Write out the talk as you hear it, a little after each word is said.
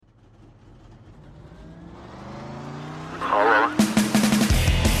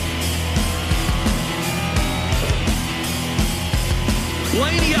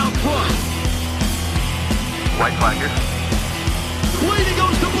one. White flag here. Leading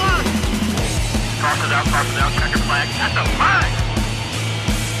goes to black. Toss it out, checker flag. That's a flag!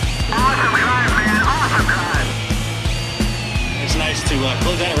 Awesome drive, man, awesome drive. It's nice to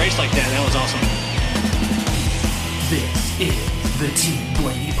close out a race like that. That was awesome. This is the Team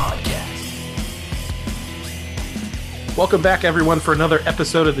Blaney Podcast. Welcome back, everyone, for another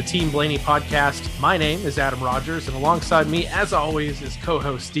episode of the Team Blaney Podcast. My name is Adam Rogers, and alongside me, as always, is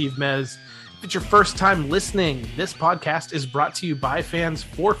co-host Steve Mez. If it's your first time listening, this podcast is brought to you by fans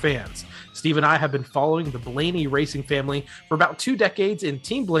for fans. Steve and I have been following the Blaney racing family for about 2 decades, and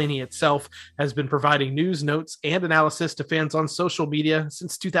Team Blaney itself has been providing news, notes, and analysis to fans on social media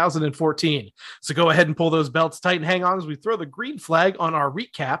since 2014. So go ahead and pull those belts tight and hang on as we throw the green flag on our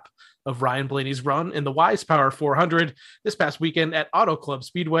recap of Ryan Blaney's run in the Wise Power 400 this past weekend at Auto Club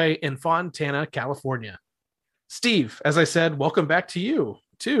Speedway in Fontana, California. Steve, as I said, welcome back to you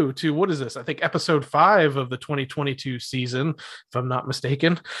to what is this? I think episode 5 of the 2022 season, if I'm not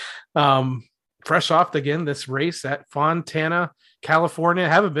mistaken. Fresh off again, this race at Fontana, California. I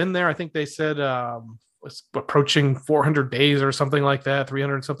haven't been there. I think they said it's approaching 400 days or something like that,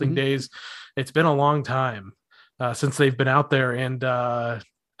 300 something days. It's been a long time since they've been out there. And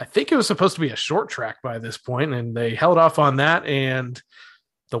I think it was supposed to be a short track by this point, and they held off on that. And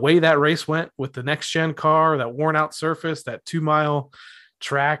the way that race went with the next gen car, that worn out surface, that 2 mile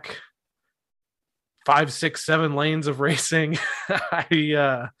track, 5, 6, 7 lanes of racing.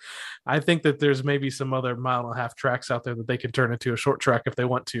 I think that there's maybe some other 1.5 mile tracks out there that they can turn into a short track if they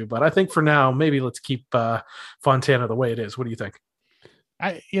want to. But I think for now, maybe let's keep Fontana the way it is. What do you think?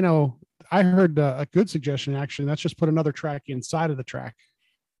 I heard a good suggestion, actually. That's just put another track inside of the track.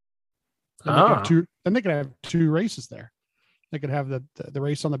 Then they could have 2 races there. They could have the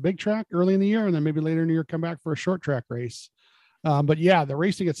race on the big track early in the year, and then maybe later in the year come back for a short track race. But yeah, the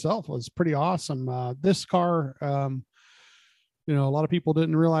racing itself was pretty awesome. This car, a lot of people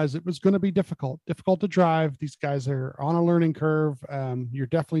didn't realize it was going to be difficult to drive. These guys are on a learning curve. You're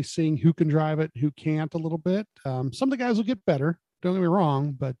definitely seeing who can drive it, who can't a little bit. Some of the guys will get better. Don't get me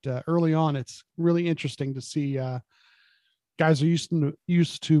wrong, but early on, it's really interesting to see guys are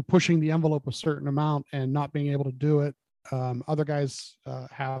used to pushing the envelope a certain amount and not being able to do it. Other guys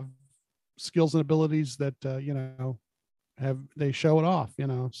have skills and abilities that they show it off.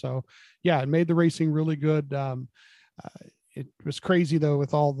 So yeah, it made the racing really good. It was crazy though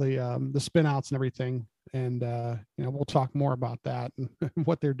with all the spin outs and everything. And we'll talk more about that and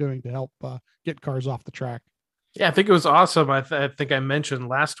what they're doing to help get cars off the track. Yeah, I think it was awesome. I think I mentioned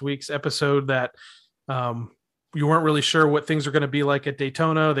last week's episode that you weren't really sure what things were going to be like at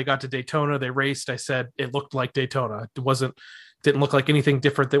Daytona. They got to Daytona, they raced. I said it looked like Daytona. It didn't look like anything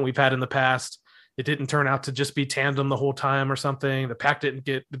different than we've had in the past. It didn't turn out to just be tandem the whole time or something. The pack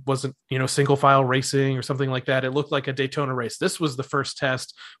wasn't single file racing or something like that. It looked like a Daytona race. This was the first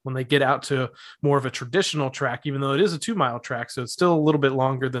test when they get out to more of a traditional track, even though it is a 2 mile track. So it's still a little bit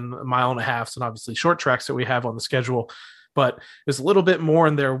longer than 1.5 miles. And obviously short tracks that we have on the schedule, but it's a little bit more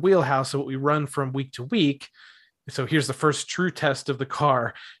in their wheelhouse of what we run from week to week. So here's the first true test of the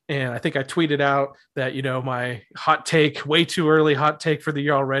car. And I think I tweeted out that, my hot take, way too early hot take for the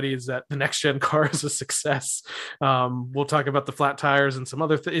year already, is that the next gen car is a success. We'll talk about the flat tires and some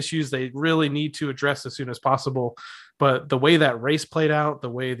other issues they really need to address as soon as possible. But the way that race played out, the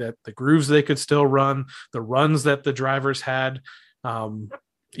way that the grooves they could still run, the runs that the drivers had,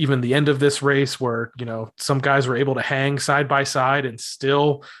 even the end of this race where, some guys were able to hang side by side and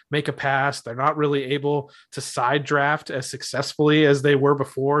still make a pass. They're not really able to side draft as successfully as they were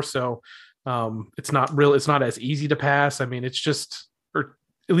before. So it's not as easy to pass. I mean, it's just, or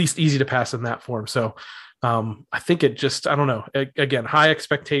at least easy to pass in that form. So I think I don't know, again, high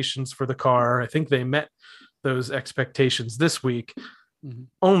expectations for the car. I think they met those expectations this week.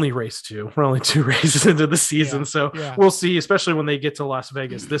 Only race 2. We're only 2 races into the season. We'll see, especially when they get to Las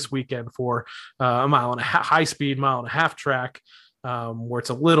Vegas this weekend for a 1.5 mile high speed 1.5 mile track, where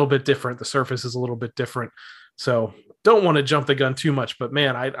it's a little bit different. The surface is a little bit different. So don't want to jump the gun too much, but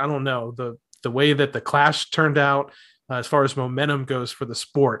man, I don't know the way that the Clash turned out as far as momentum goes for the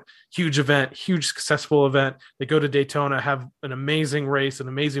sport. Huge event, huge successful event. They go to Daytona, have an amazing race, an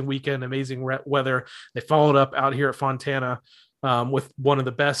amazing weekend, amazing weather. They followed up out here at Fontana with one of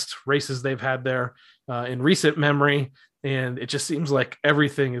the best races they've had there in recent memory. And it just seems like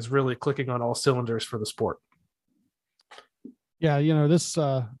everything is really clicking on all cylinders for the sport. Yeah. This,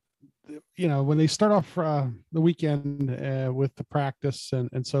 when they start off the weekend with the practice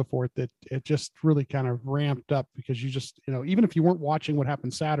and so forth, it just really kind of ramped up because you just, even if you weren't watching what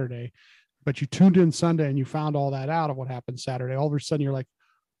happened Saturday, but you tuned in Sunday and you found all that out of what happened Saturday, all of a sudden you're like,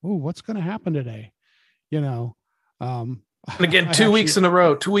 oh, what's going to happen today? You know, and again, 2 weeks in a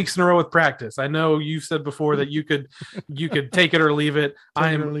row with practice. I know you've said before that you could take it or leave it.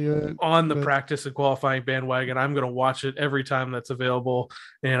 I am on the practice and qualifying bandwagon. I'm going to watch it every time that's available.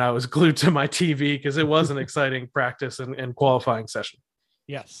 And I was glued to my TV because it was an exciting practice and qualifying session.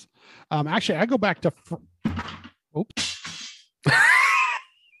 Yes. Actually, I go back to. Oops.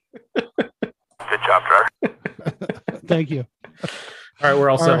 Good job, Trevor. Thank you. All right,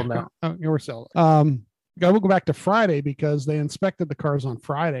 we're all settled now. We're settled. I will go back to Friday because they inspected the cars on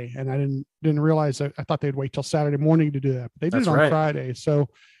Friday, and I didn't realize that. I thought they'd wait till Saturday morning to do that, but they did it on Friday. So,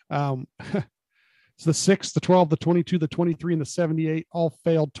 it's the 6, the 12, the 22, the 23, and the 78 all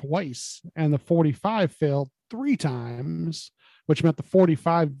failed twice, and the 45 failed 3 times, which meant the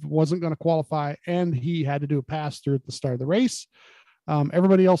 45 wasn't going to qualify, and he had to do a pass through at the start of the race.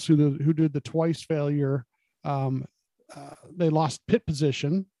 Everybody else who did the twice failure, they lost pit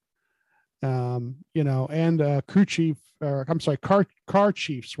position. And crew chief, car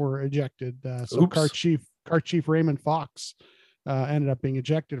chiefs were ejected. So car chief Raymond Fox ended up being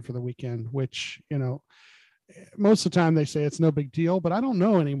ejected for the weekend, which, most of the time they say it's no big deal, but I don't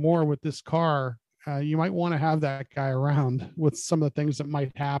know anymore with this car. You might want to have that guy around with some of the things that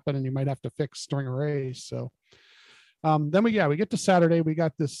might happen and you might have to fix during a race. So then we get to Saturday. We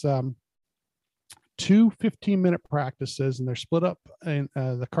got this 2 15-minute practices, and they're split up, and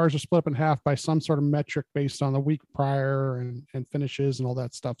the cars are split up in half by some sort of metric based on the week prior and finishes and all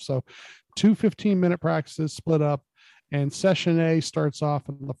that stuff. So 2 15-minute practices split up, and session A starts off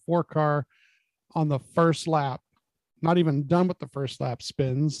in the 4 car on the first lap, not even done with the first lap,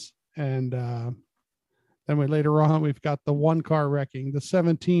 spins. And then later on, we've got the 1 car wrecking, the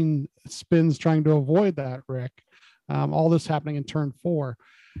 17 spins trying to avoid that wreck. All this happening in turn 4.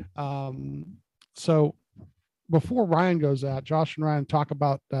 So before Ryan goes out, Josh and Ryan talk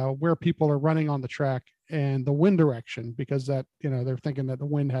about where people are running on the track and the wind direction, because that, they're thinking that the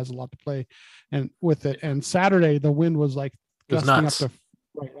wind has a lot to play and with it. And Saturday, the wind was like gusting up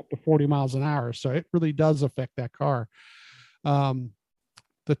to 40 miles an hour. So it really does affect that car.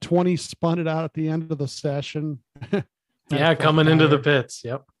 The 20 spun it out at the end of the session. Coming into the pits.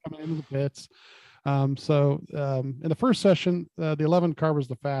 Yep. Coming into the pits. In the first session, the 11 car was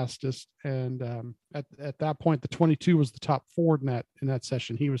the fastest. And at that point, the 22 was the top Ford in that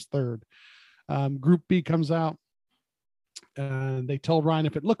session. He was third. Group B comes out and they told Ryan,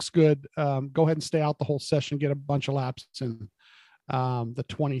 if it looks good, go ahead and stay out the whole session, get a bunch of laps. And the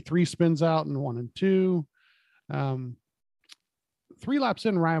 23 spins out in 1 and 2. 3 laps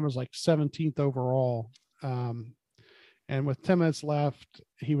in, Ryan was like 17th overall. And with 10 minutes left,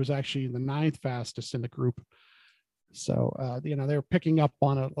 he was actually the 9th fastest in the group. So, they're picking up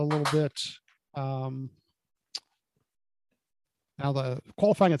on it a little bit. Now the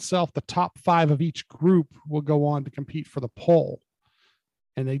qualifying itself, the top 5 of each group will go on to compete for the pole.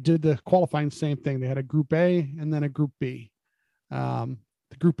 And they did the qualifying same thing. They had a group A and then a group B.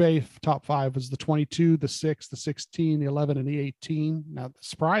 The group A top 5 was the 22, the 6, the 16, the 11, and the 18. Now the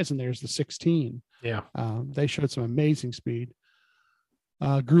surprise in there is the 16. Yeah. They showed some amazing speed.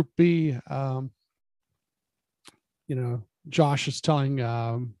 Group B, Josh is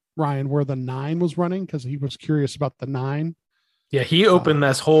telling Ryan where the 9 was running because he was curious about the 9. Yeah, he opened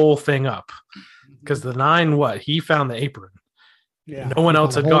this whole thing up because the 9, he found the apron. Yeah. No one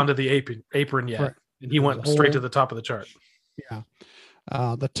else had gone to the apron yet. Right. And he went straight to the top of the chart. Yeah.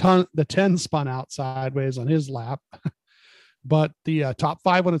 The 10 spun out sideways on his lap. But the top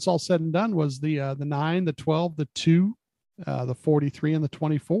 5, when it's all said and done, was the 9, the 12, the 2, the 43, and the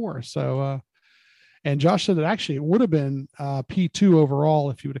 24. So, and Josh said that actually it would have been P2 overall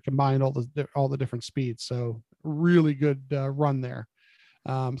if you would have combined all the different speeds. So really good run there.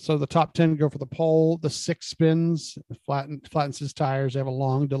 So the top 10 go for the pole. The 6 spins, flattens his tires. They have a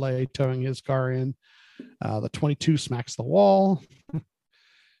long delay towing his car in. The 22 smacks the wall.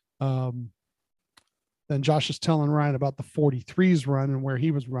 Then Josh is telling Ryan about the 43's run and where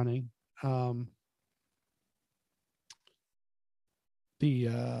he was running.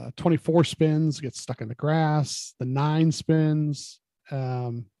 The 24 spins, gets stuck in the grass. The 9 spins.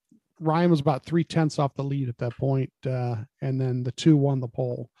 Ryan was about 3/10 off the lead at that point. And then the 2 won the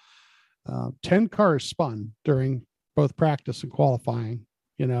pole. 10 cars spun during both practice and qualifying.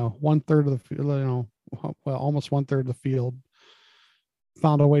 1/3 of the field, almost 1/3 of the field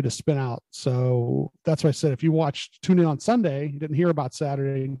found a way to spin out. So that's why I said, if you tune in on Sunday, you didn't hear about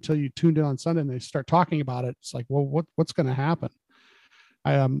Saturday until you tuned in on Sunday and they start talking about it. It's like, well, what's going to happen?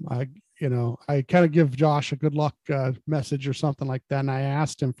 I kind of give Josh a good luck message or something like that. And I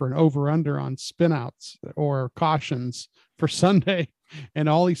asked him for an over under on spin outs or cautions for Sunday. And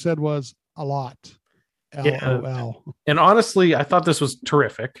all he said was a lot. LOL. And honestly, I thought this was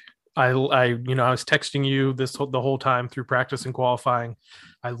terrific. I was texting you the whole time through practice and qualifying.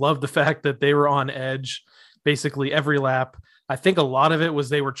 I love the fact that they were on edge basically every lap. I think a lot of it was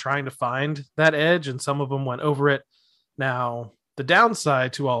they were trying to find that edge, and some of them went over it. Now, the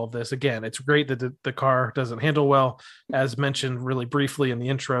downside to all of this, again, it's great that the car doesn't handle well, as mentioned really briefly in the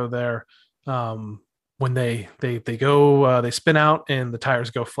intro there. When they go, they spin out and the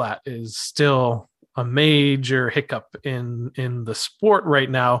tires go flat is still a major hiccup in the sport right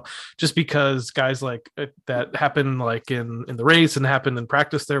now, just because guys like that happened like in the race and happened in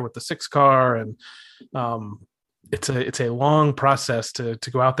practice there with the 6 car. And it's a long process to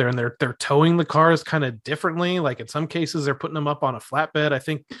go out there, and they're towing the cars kind of differently. Like in some cases they're putting them up on a flatbed. I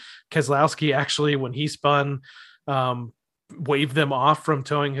think Keselowski actually, when he spun, waved them off from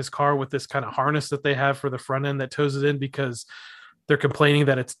towing his car with this kind of harness that they have for the front end that tows it in, because they're complaining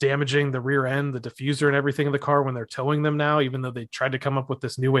that it's damaging the rear end, the diffuser and everything of the car when they're towing them now, even though they tried to come up with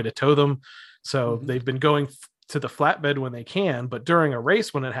this new way to tow them. So they've been going to the flatbed when they can, but during a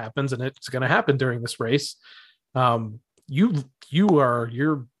race, when it happens, and it's going to happen during this race, your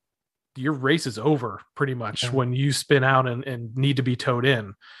race is over pretty much when you spin out and need to be towed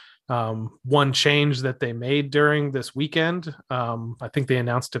in. One change that they made during this weekend, I think they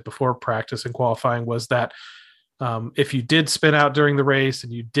announced it before practice and qualifying, was that if you did spin out during the race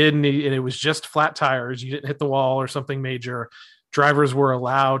and you didn't, and it was just flat tires, you didn't hit the wall or something major, drivers were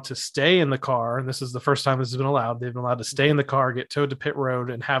allowed to stay in the car. And this is the first time this has been allowed. They've been allowed to stay in the car, get towed to pit road,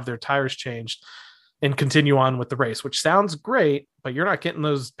 and have their tires changed and continue on with the race, which sounds great, but you're not getting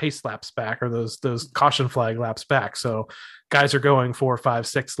those pace laps back or those caution flag laps back. So guys are going 4, 5,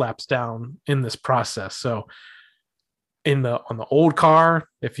 6 laps down in this process. So on the old car,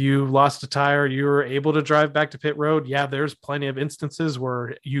 if you lost a tire, you were able to drive back to pit road. Yeah, there's plenty of instances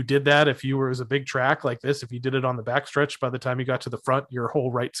where you did that. If you were as a big track like this, if you did it on the backstretch, by the time you got to the front, your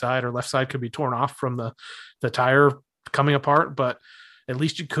whole right side or left side could be torn off from the tire coming apart. But at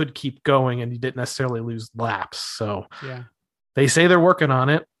least you could keep going and you didn't necessarily lose laps. So yeah, they say they're working on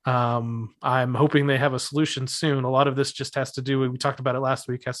it. I'm hoping they have a solution soon. A lot of this just has to do, we talked about it last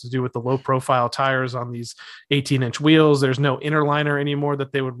week, has to do with the low profile tires on these 18-inch wheels. There's no inner liner anymore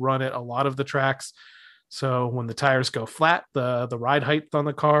that they would run at a lot of the tracks. So when the tires go flat, the ride height on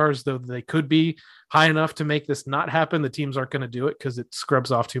the cars, though they could be high enough to make this not happen, the teams aren't going to do it because it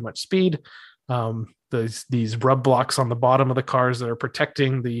scrubs off too much speed. These rub blocks on the bottom of the cars that are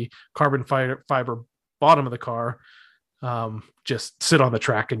protecting the carbon fiber bottom of the car just sit on the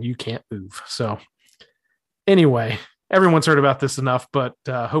track and you can't move. So anyway, everyone's heard about this enough, but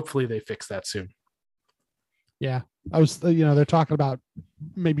hopefully they fix that soon. Yeah, I was, they're talking about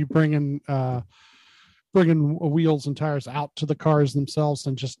maybe bringing wheels and tires out to the cars themselves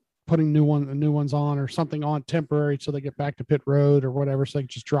and just putting new ones on or something on temporary so they get back to pit road or whatever, so they can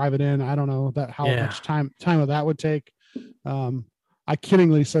just drive it in. I don't know how much time of that would take. I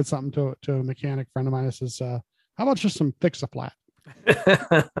kiddingly said something to a mechanic friend of mine. I says, how about just some fix a flat? He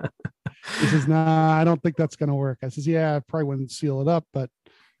says, nah, I don't think that's going to work. I says, yeah, I probably wouldn't seal it up, but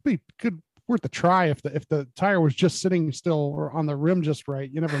it'd be good, worth a try if the tire was just sitting still or on the rim just right.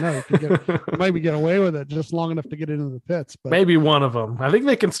 You never know. You could maybe get away with it just long enough to get into the pits. But maybe one of them. I think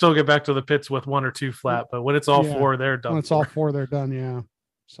they can still get back to the pits with 1 or 2 flat, but when it's all 4, they're done. When it's all 4, they're done. Yeah.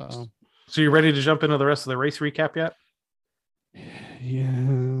 So you ready to jump into the rest of the race recap yet? Yeah.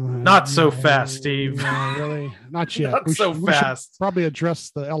 Not so fast, Steve. Yeah, really? Not yet. Not so fast. We should probably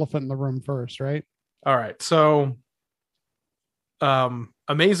address the elephant in the room first, right? All right. So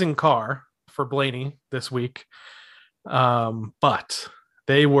amazing car for Blaney this week. But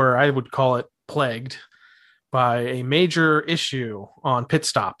they were, I would call it, plagued by a major issue on pit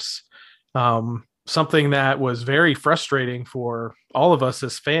stops. Something that was very frustrating for all of us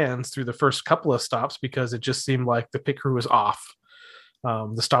as fans through the first couple of stops, because it just seemed like the pit crew was off.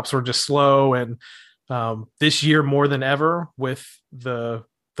 The stops were just slow. And this year, more than ever, with the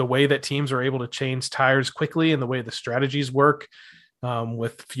way that teams are able to change tires quickly and the way the strategies work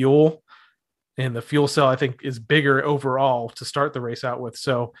with fuel, and the fuel cell, I think, is bigger overall to start the race out with.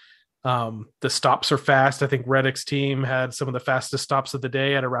 So the stops are fast. I think Reddick's team had some of the fastest stops of the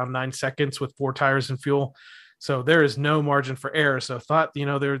day at around 9 seconds with 4 tires and fuel. So there is no margin for error. So I thought, they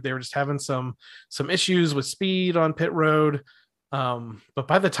were just having some issues with speed on pit road. But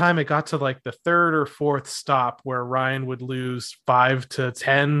by the time it got to like the 3rd or 4th stop, where Ryan would lose 5 to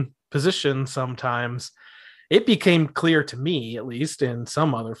 10 positions sometimes, it became clear to me, at least, and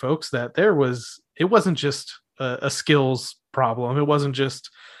some other folks, that it wasn't just a skills problem. It wasn't just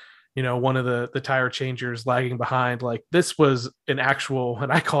one of the tire changers lagging behind. Like, this was an actual,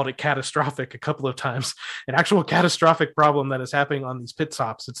 and I called it catastrophic a couple of times, an actual catastrophic problem that is happening on these pit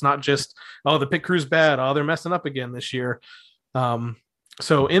stops. It's not just, oh, the pit crew's bad, oh, they're messing up again this year.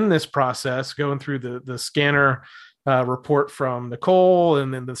 So in this process, going through the scanner report from Nicole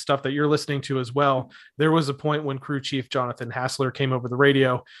and then the stuff that you're listening to as well, there was a point when crew chief Jonathan Hassler came over the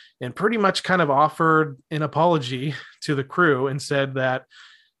radio and pretty much kind of offered an apology to the crew and said that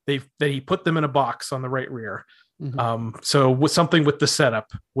he put them in a box on the right rear. So with something with the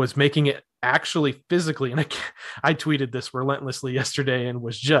setup was making it actually physically, and I tweeted this relentlessly yesterday and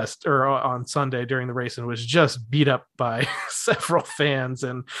on Sunday during the race and was just beat up by several fans.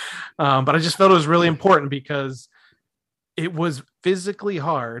 And, but I just felt it was really important because it was physically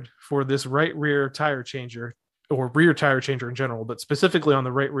hard for this right rear tire changer, or rear tire changer in general, but specifically on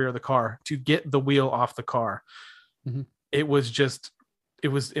the right rear of the car, to get the wheel off the car. It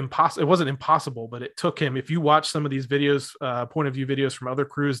was impossible. It wasn't impossible, but it took him. If you watch some of these videos, point of view videos from other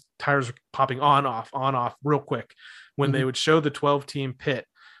crews, tires are popping on off real quick. When they would show the 12 team pit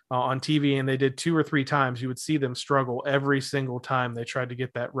on TV, and they did 2 or 3 times, you would see them struggle every single time they tried to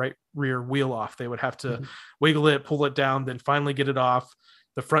get that right rear wheel off. They would have to wiggle it, pull it down, then finally get it off.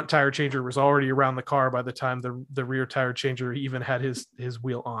 The front tire changer was already around the car by the time the rear tire changer even had his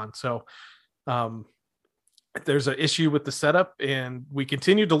wheel on. So, there's an issue with the setup, and we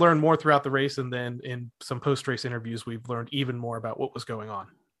continued to learn more throughout the race. And then in some post-race interviews, we've learned even more about what was going on.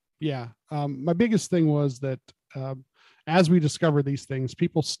 Yeah. My biggest thing was that as we discovered these things,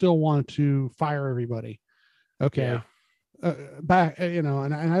 people still wanted to fire everybody. Okay. Yeah.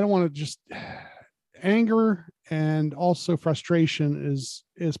 And I don't want to just anger, and also frustration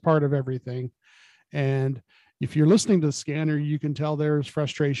is part of everything. And if you're listening to the scanner, you can tell there's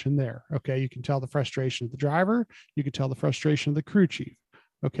frustration there. Okay. You can tell the frustration of the driver. You can tell the frustration of the crew chief.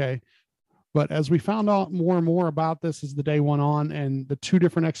 Okay. But as we found out more and more about this as the day went on, and the two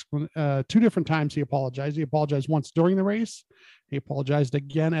different times he apologized. He apologized once during the race. He apologized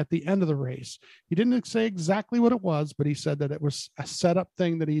again at the end of the race. He didn't say exactly what it was, but he said that it was a setup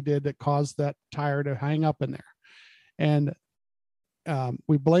thing that he did that caused that tire to hang up in there. And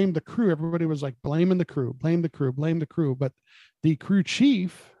we blamed the crew. Everybody was like blame the crew. But the crew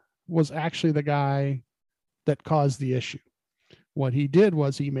chief was actually the guy that caused the issue. What he did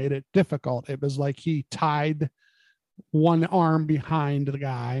was he made it difficult. It was like he tied one arm behind the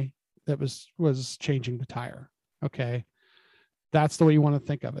guy that was changing the tire. Okay. That's the way you want to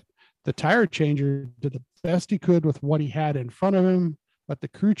think of it. The tire changer did the best he could with what he had in front of him, but the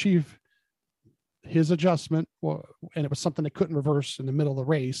crew chief, his adjustment, and it was something they couldn't reverse in the middle of the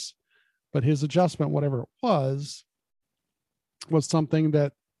race, but his adjustment, whatever it was something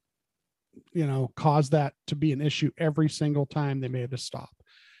that, caused that to be an issue every single time they made a stop.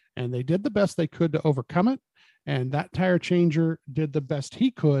 And they did the best they could to overcome it. And that tire changer did the best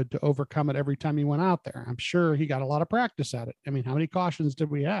he could to overcome it every time he went out there. I'm sure he got a lot of practice at it. I mean, how many cautions did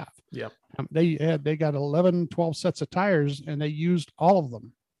we have? Yeah. They got 11, 12 sets of tires, and they used all of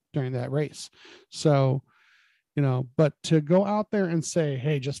them during that race. So, but to go out there and say,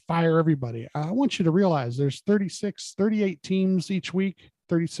 hey, just fire everybody. I want you to realize there's 38 teams each week,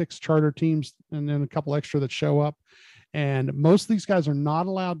 36 charter teams, and then a couple extra that show up. And most of these guys are not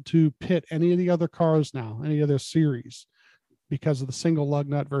allowed to pit any of the other cars now, any other series, because of the single lug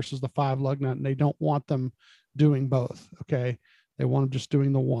nut versus the 5 lug nut. And they don't want them doing both. Okay. They want them just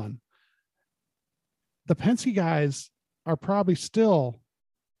doing the one. The Penske guys are probably still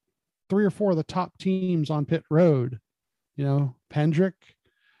 3 or 4 of the top teams on pit road, Hendrick,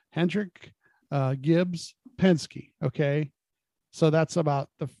 Gibbs, Penske. Okay. So that's about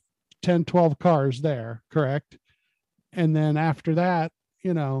the 10, 12 cars there. Correct. And then after that,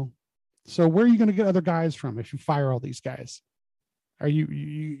 so where are you going to get other guys from if you fire all these guys? Are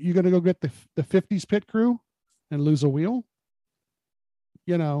you going to go get the 50s pit crew and lose a wheel?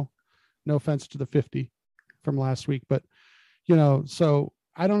 No offense to the 50 from last week, but so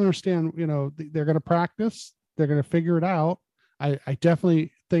I don't understand, they're going to practice, they're going to figure it out. I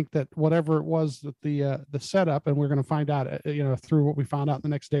definitely think that whatever it was that the setup, and we're going to find out, through what we found out the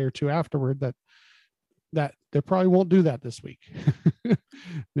next day or two afterward, that they probably won't do that this week.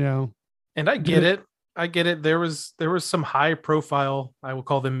 And I get it. There was some high profile, I will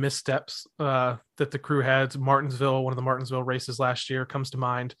call them missteps, that the crew had. Martinsville, one of the Martinsville races last year comes to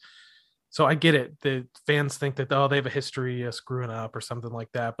mind. So I get it. The fans think that, they have a history of screwing up or something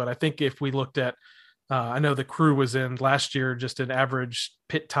like that. But I think if we looked at, I know the crew was in last year, just an average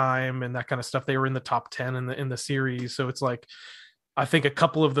pit time and that kind of stuff. They were in the top 10 in the series. So it's like, I think a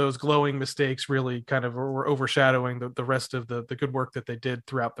couple of those glowing mistakes really kind of were overshadowing the rest of the good work that they did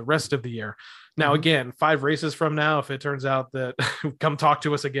throughout the rest of the year. Now, again, 5 races from now, if it turns out that come talk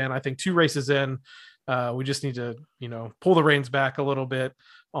to us again, I think 2 races in, we just need to, pull the reins back a little bit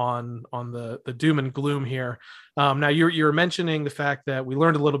on the doom and gloom here. Now you're mentioning the fact that we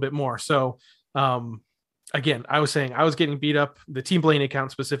learned a little bit more. So, again, I was saying I was getting beat up. The Team Blaney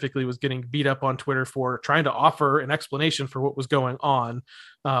account specifically was getting beat up on Twitter for trying to offer an explanation for what was going on,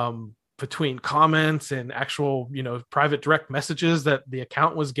 between comments and actual, private direct messages that the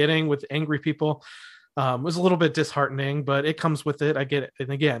account was getting with angry people. It was a little bit disheartening, but it comes with it. I get it.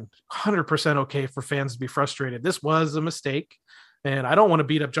 And again, 100% okay for fans to be frustrated. This was a mistake. And I don't want to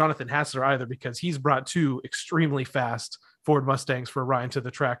beat up Jonathan Hassler either, because he's brought 2 extremely fast Ford Mustangs for Ryan to the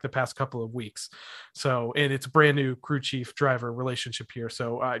track the past couple of weeks. So, and it's a brand new crew chief driver relationship here.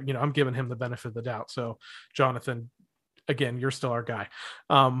 So, I'm giving him the benefit of the doubt. So Jonathan, again, you're still our guy.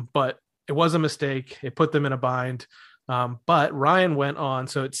 But it was a mistake. It put them in a bind. But Ryan went on.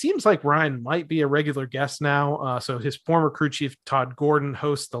 So it seems like Ryan might be a regular guest now. So his former crew chief, Todd Gordon,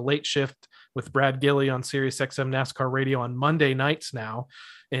 hosts the Late Shift with Brad Gilley on Sirius XM NASCAR radio on Monday nights now.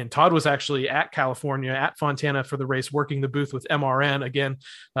 And Todd was actually at California, at Fontana for the race, working the booth with MRN. Again,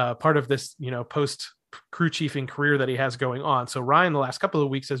 part of this, post crew chiefing career that he has going on. So Ryan, the last couple of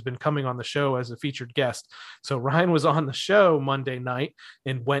weeks, has been coming on the show as a featured guest. So Ryan was on the show Monday night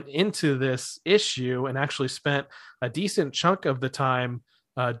and went into this issue and actually spent a decent chunk of the time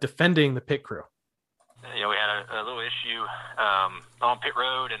defending the pit crew. We had a little issue on pit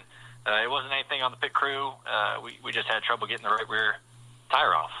road, and it wasn't anything on the pit crew. We just had trouble getting the right rear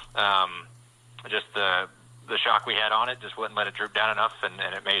tire off. Just the shock we had on it just wouldn't let it droop down enough, and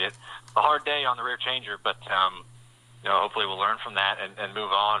it made it a hard day on the rear changer. But hopefully we'll learn from that and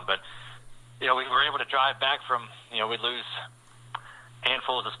move on. But we were able to drive back from we'd lose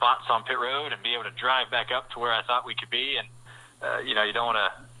handfuls of spots on pit road and be able to drive back up to where I thought we could be. And you don't want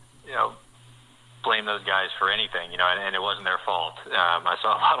to blame those guys for anything, and it wasn't their fault. I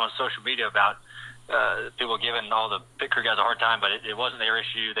saw a lot on social media about people giving all the pit crew guys a hard time, but it wasn't their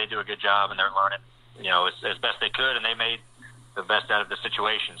issue. They do a good job, and they're learning, as best they could, and they made the best out of the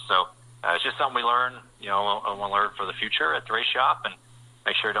situation. So it's just something we learn, I want to learn for the future at the race shop and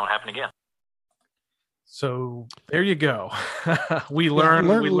make sure it don't happen again. So there you go. We learn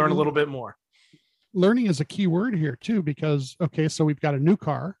a little bit more. Learning is a key word here too, because, so we've got a new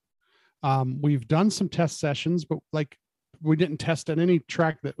car. We've done some test sessions, but we didn't test at any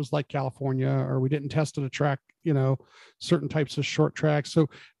track that was like California, or we didn't test at a track, certain types of short tracks. So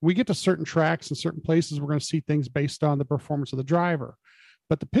we get to certain tracks and certain places, we're going to see things based on the performance of the driver.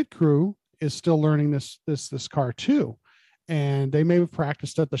 But the pit crew is still learning this car too. And they may have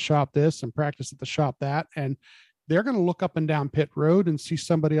practiced at the shop this and practiced at the shop that. And they're going to look up and down pit road and see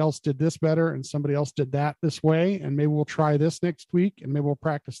somebody else did this better and somebody else did that this way. And maybe we'll try this next week, and maybe we'll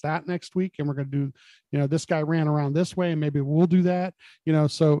practice that next week. And we're going to do, this guy ran around this way, and maybe we'll do that,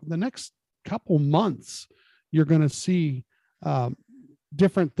 so the next couple months, you're going to see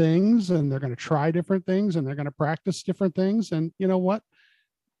different things, and they're going to try different things, and they're going to practice different things. And you know what?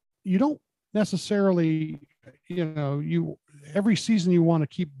 You don't necessarily, every season you want to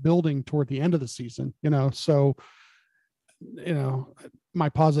keep building toward the end of the season, so, my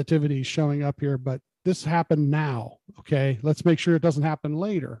positivity is showing up here, but this happened now. Okay. Let's make sure it doesn't happen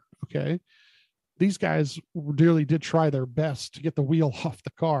later. Okay. These guys really did try their best to get the wheel off the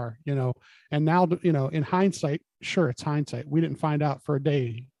car, and now, in hindsight, sure, it's hindsight. We didn't find out for a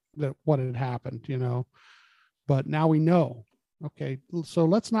day that what had happened, but now we know. Okay. So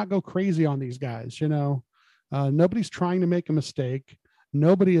let's not go crazy on these guys. Nobody's trying to make a mistake.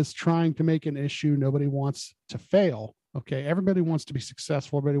 Nobody is trying to make an issue. Nobody wants to fail. Okay. Everybody wants to be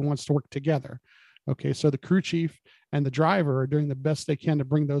successful. Everybody wants to work together. Okay. So the crew chief and the driver are doing the best they can to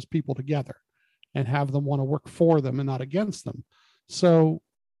bring those people together and have them want to work for them and not against them. So,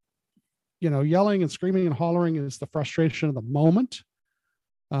 yelling and screaming and hollering is the frustration of the moment.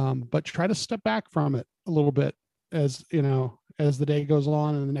 But try to step back from it a little bit as the day goes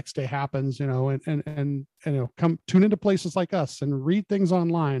on and the next day happens, and come tune into places like us and read things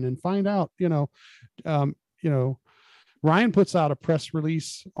online and find out, Ryan puts out a press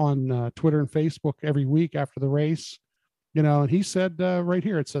release on Twitter and Facebook every week after the race, and he said right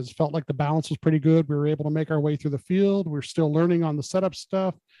here, it says, felt like the balance was pretty good. We were able to make our way through the field. We're still learning on the setup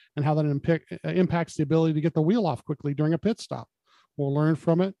stuff and how that impacts the ability to get the wheel off quickly during a pit stop. We'll learn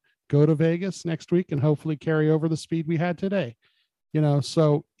from it, go to Vegas next week, and hopefully carry over the speed we had today.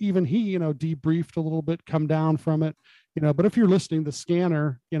 So even he, debriefed a little bit, come down from it, but if you're listening to the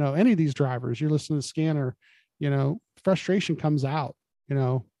scanner, any of these drivers, you're listening to the scanner, frustration comes out,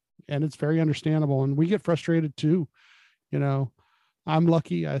 and it's very understandable. And we get frustrated too. I'm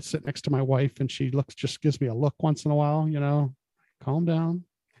lucky. I sit next to my wife and she just gives me a look once in a while, calm down.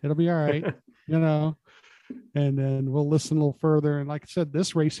 It'll be all right. And then we'll listen a little further. And like I said,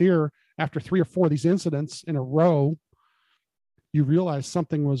 this race here, after 3 or 4 of these incidents in a row, you realize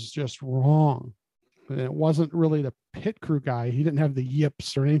something was just wrong. And it wasn't really the pit crew guy. He didn't have the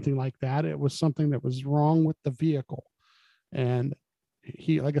yips or anything like that. It was something that was wrong with the vehicle. And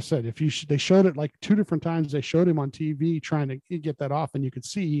he, like I said, they showed it like 2 different times. They showed him on TV trying to get that off, and you could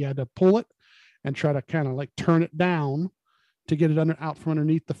see he had to pull it and try to kind of like turn it down to get it out from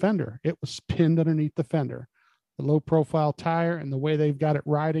underneath the fender. It was pinned underneath the fender, the low profile tire, and the way they've got it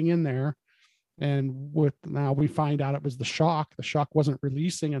riding in there. And now we find out it was the shock. The shock wasn't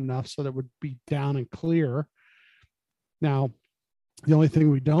releasing enough so that it would be down and clear. Now, the only thing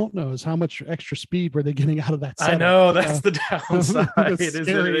we don't know is how much extra speed were they getting out of that setup. I know that's the downside.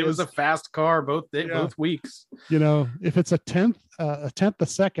 It was a a fast car both weeks. If it's a tenth a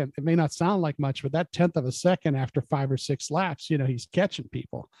second, it may not sound like much, but that 1/10 of a second after 5 or 6 laps, he's catching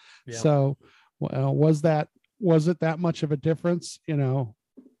people. Yeah. So was it that much of a difference? I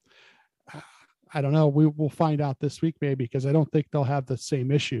don't know. We will find out this week, maybe, because I don't think they'll have the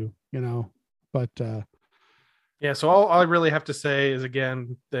same issue, but yeah. So all I really have to say is,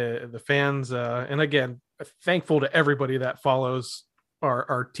 again, the fans, and again, thankful to everybody that follows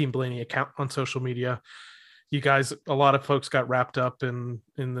our Team Blaney account on social media. You guys, a lot of folks got wrapped up in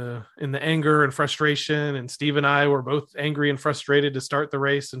the anger and frustration, and Steve and I were both angry and frustrated to start the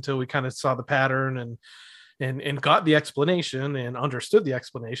race until we kind of saw the pattern and got the explanation and understood the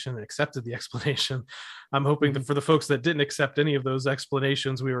explanation and accepted the explanation. I'm hoping that for the folks that didn't accept any of those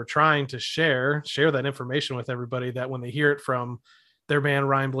explanations, we were trying to share that information with everybody, that when they hear it from their man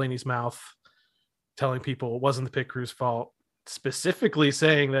Ryan Blaney's mouth, telling people it wasn't the pit crew's fault, specifically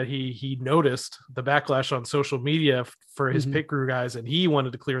saying that he noticed the backlash on social media for his pit crew guys, and he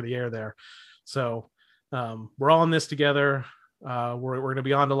wanted to clear the air there. So we're all in this together. We're going to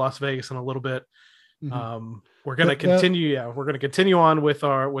be on to Las Vegas in a little bit. We're going to continue. We're going to continue on with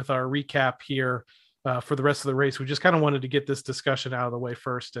our recap here for the rest of the race. We just kind of wanted to get this discussion out of the way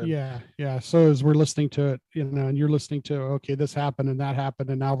first. And yeah. So as we're listening to it, and you're listening to, okay, this happened and that happened,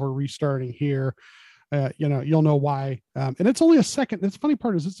 and now we're restarting here. You'll know why. And it's only a second. The funny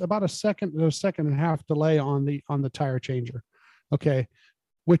part is it's about a second and a half delay on the tire changer. Okay.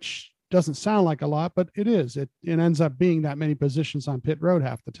 Which doesn't sound like a lot, but it is. It ends up being that many positions on pit road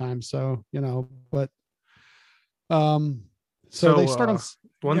half the time. So, but so they start on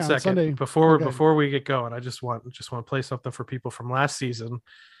one second Sunday. Before we get going. I just want to play something for people from last season.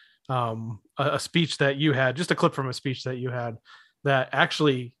 A speech that you had, just a clip from a speech that you had, that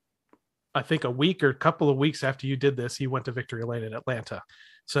actually, I think a week or a couple of weeks after you did this, he went to Victory Lane in Atlanta.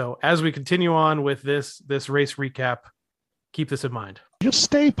 So as we continue on with this race recap, keep this in mind. Just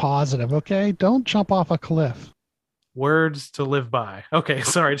stay positive, okay? Don't jump off a cliff. Words to live by. Okay,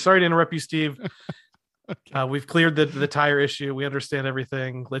 sorry to interrupt you, Steve. Okay. We've cleared the tire issue. We understand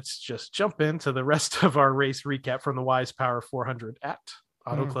everything. Let's just jump into the rest of our race recap from the Wise Power 400 at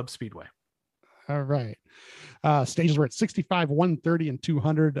Auto Club Speedway. All right. Stages were at 65, 130, and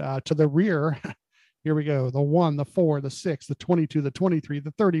 200. To the rear, here we go. The 1, the 4, the 6, the 22, the 23,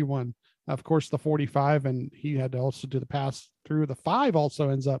 the 31. Of course, the 45, and he had to also do the pass through. The 5 also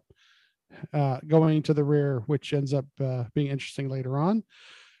ends up going to the rear, which ends up being interesting later on.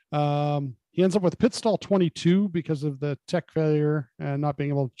 He ends up with pit stall 22 because of the tech failure and not being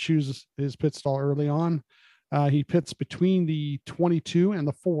able to choose his pit stall early on. He pits between the 22 and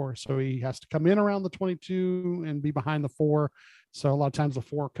the 4, so he has to come in around the 22 and be behind the 4. So a lot of times the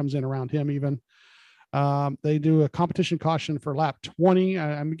 4 comes in around him even. They do a competition caution for lap 20.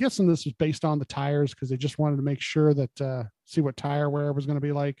 I'm guessing this was based on the tires because they just wanted to make sure that see what tire wear was going to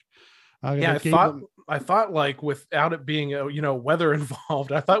be like. I thought like without it being weather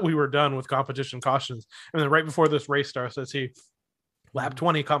involved, I thought we were done with competition cautions. And then right before this race starts, I see lap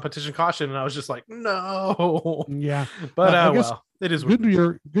 20 competition caution, and I was just like, no. Yeah, but I guess it is.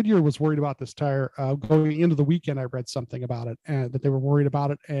 Goodyear was worried about this tire going into the weekend. I read something about it and that they were worried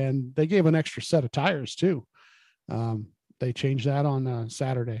about it, and they gave an extra set of tires too. They changed that on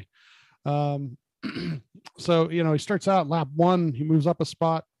Saturday. So he starts out lap 1, he moves up a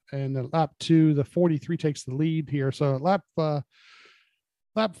spot, and at lap 2, the 43 takes the lead here. So at lap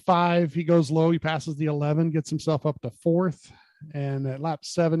 5, he goes low, he passes the 11, gets himself up to 4th. And at lap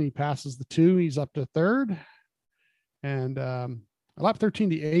 7, he passes the 2. He's up to 3rd. And at lap 13,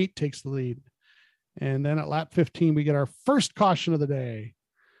 the 8 takes the lead. And then at lap 15, we get our first caution of the day.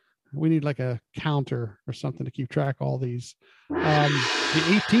 We need like a counter or something to keep track of all these.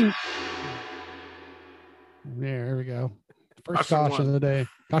 The 18. There we go. First caution of the day.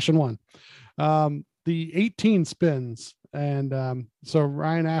 Caution 1. The 18 spins. And so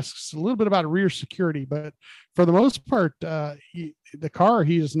Ryan asks a little bit about rear security, but for the most part, he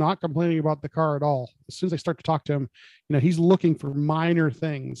is not complaining about the car at all. As soon as I start to talk to him, he's looking for minor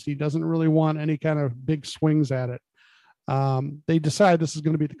things. He doesn't really want any kind of big swings at it. They decide this is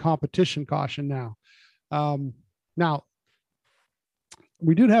going to be the competition caution now. Now,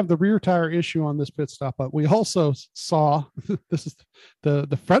 we did have the rear tire issue on this pit stop, but we also saw this is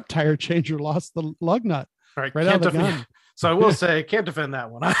the front tire changer lost the lug nut right out of the gun. So I will say, can't defend that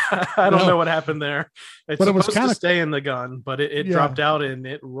one. I don't know what happened there. It's but supposed to stay in the gun, but it dropped out and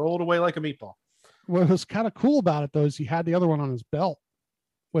it rolled away like a meatball. What was kind of cool about it, though, is he had the other one on his belt,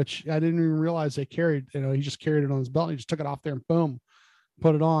 which I didn't even realize they carried. He just carried it on his belt. He just took it off there and boom,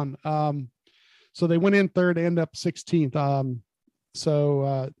 put it on. So they went in third, end up 16th.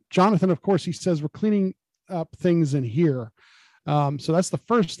 So Jonathan, of course, he says, we're cleaning up things in here. So that's the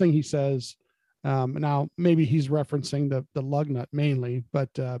first thing he says. Now maybe he's referencing the lug nut mainly,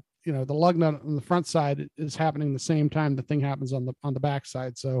 but the lug nut on the front side is happening the same time the thing happens on the back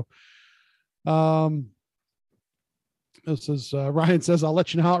side. So this is Ryan says, I'll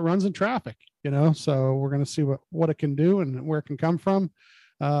let you know how it runs in traffic, so we're going to see what it can do and where it can come from.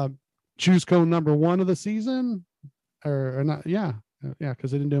 Choose cone number 1 of the season or not. Yeah.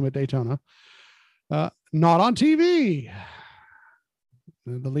 Cause they didn't do them at Daytona. Not on TV.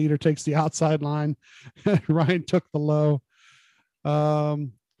 The leader takes the outside line. Ryan took the low.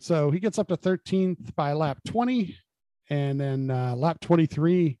 So he gets up to 13th by lap 20. And then lap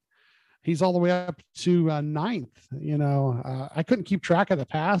 23, he's all the way up to 9th. I couldn't keep track of the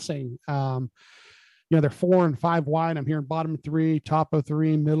passing. They're 4 and 5 wide. I'm hearing bottom of 3, top of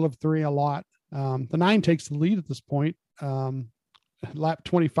 3, middle of 3 a lot. The 9 takes the lead at this point. Lap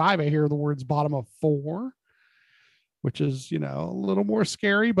 25, I hear the words bottom of 4. Which is, a little more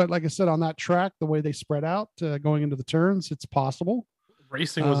scary. But like I said, on that track, the way they spread out going into the turns, it's possible.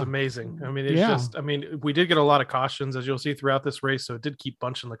 Racing was amazing. I mean, we did get a lot of cautions, as you'll see throughout this race. So it did keep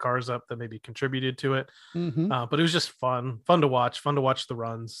bunching the cars up that maybe contributed to it. Mm-hmm. But it was just fun to watch the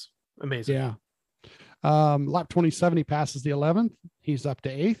runs. Amazing. Yeah. Lap 27, he passes the 11th. He's up to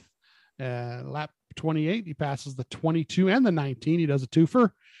 8th. Lap 28, he passes the 22 and the 19. He does a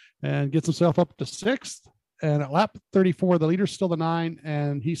twofer and gets himself up to 6th. And at lap 34, the leader's still the 9,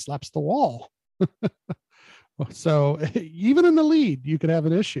 and he slaps the wall. So even in the lead, you could have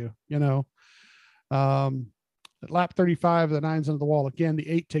an issue, At lap 35, the 9's under the wall. Again, the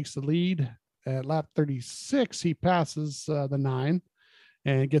 8 takes the lead. At lap 36, he passes the 9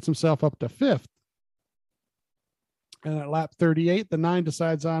 and gets himself up to 5th. And at lap 38, the 9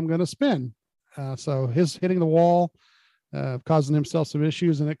 decides I'm going to spin. So his hitting the wall, causing himself some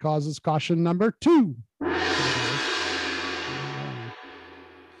issues, and it causes caution number 2.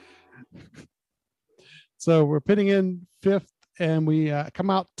 So we're pitting in 5th and we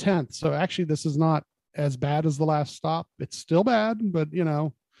come out 10th. So actually this is not as bad as the last stop. It's still bad, but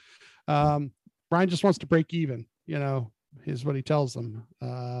Brian just wants to break even, is what he tells them.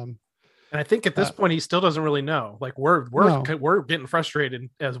 And I think at this point, he still doesn't really know. Like we're getting frustrated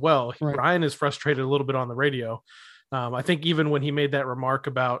as well. Right. Brian is frustrated a little bit on the radio. I think even when he made that remark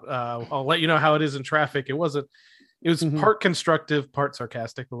about, I'll let you know how it is in traffic. It was part constructive, part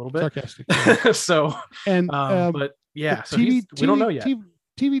sarcastic, a little bit. Sarcastic. Yeah. So, but yeah, so we don't know yet.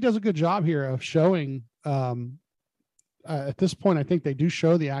 TV does a good job here of showing, at this point, I think they do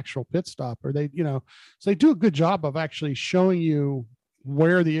show the actual pit stop, or they, so they do a good job of actually showing you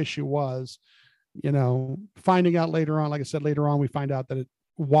where the issue was, finding out later on. Like I said, later on, we find out that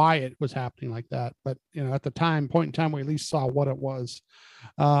why it was happening like that. But, at the point in time, we at least saw what it was.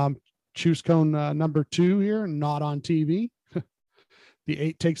 Choose cone number 2 here, not on TV. The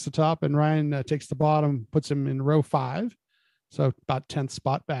 8 takes the top and Ryan takes the bottom, puts him in row 5. So about 10th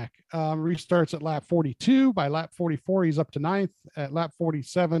spot back. Restarts at lap 42. By lap 44, he's up to 9th. At lap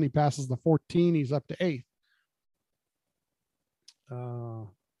 47, he passes the 14. He's up to 8th.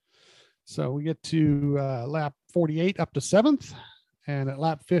 So we get to lap 48 up to 7th. And at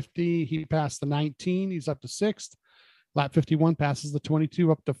lap 50, he passed the 19. He's up to 6th. Lap 51 passes the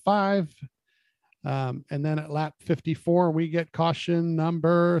 22 up to 5. And then at lap 54, we get caution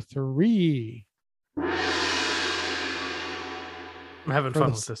number 3. I'm having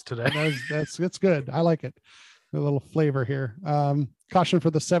fun with this today. That's good. I like it. A little flavor here. Caution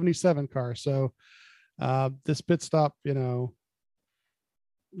for the 77 car. So this pit stop,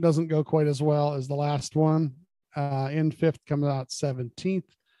 doesn't go quite as well as the last one. In 5th, comes out 17th.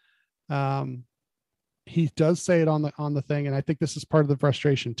 He does say it on the thing, and I think this is part of the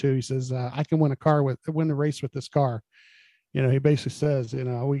frustration too. He says, "I can win the race with this car." You know, he basically says,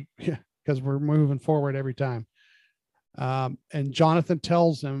 because we're moving forward every time. And Jonathan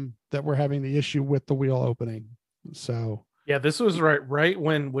tells him that we're having the issue with the wheel opening. So yeah, this was right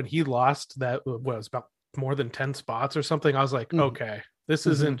when he lost that was about more than 10 spots or something. I was like, okay, this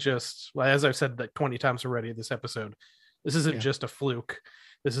isn't just, as I've said like 20 times already this episode, this isn't just a fluke.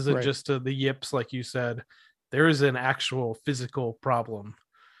 This isn't just the yips, like you said. There is an actual physical problem.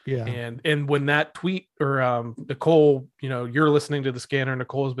 Yeah. And when that tweet or Nicole, you're listening to the scanner,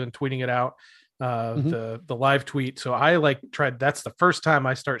 Nicole has been tweeting it out, the live tweet. So I tried, that's the first time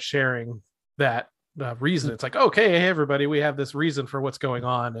I start sharing that reason. It's like, okay, hey everybody, we have this reason for what's going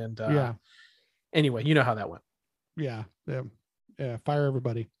on. And anyway, you know how that went. Yeah. Fire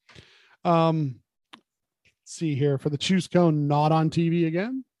everybody. Let's see here for the choose cone, not on TV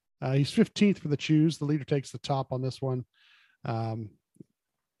again. He's 15th for the choose. The leader takes the top on this one.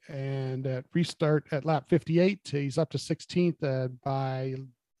 And at restart at lap 58, he's up to 16th. By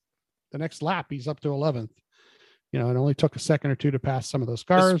the next lap, he's up to 11th. It only took a second or two to pass some of those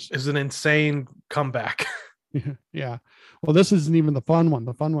cars. This is an insane comeback. Yeah. Well, this isn't even the fun one.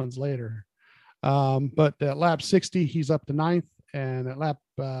 The fun one's later. But at lap 60, he's up to 9th. And at lap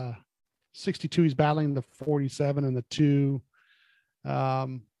 62, he's battling the 47 and the 2.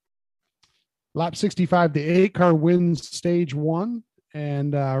 Lap 65, the 8 car wins stage 1.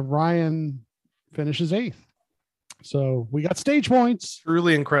 And Ryan finishes 8th. So we got stage points.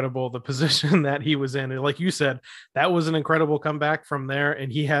 Truly incredible, the position that he was in. And like you said, that was an incredible comeback from there.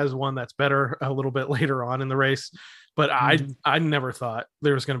 And he has one that's better a little bit later on in the race. But I never thought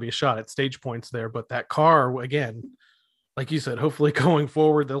there was going to be a shot at stage points there. But that car, again, like you said, hopefully going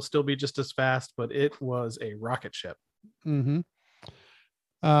forward, they'll still be just as fast. But it was a rocket ship. Mm-hmm.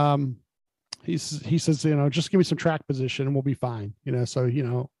 He says, just give me some track position and we'll be fine.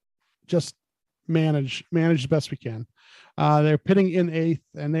 So, just manage the best we can. They're pitting in 8th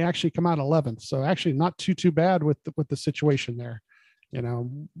and they actually come out 11th. So actually not too bad with the situation there.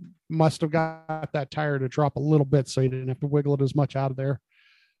 Must have got that tire to drop a little bit so you didn't have to wiggle it as much out of there.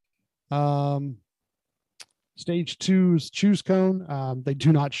 Stage 2's choose cone. They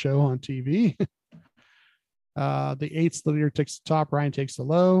do not show on TV. The 8th, the leader takes the top, Ryan takes the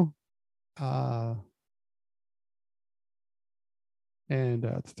low.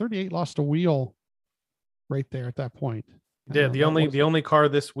 And 38 lost a wheel right there at that point. Yeah, the only car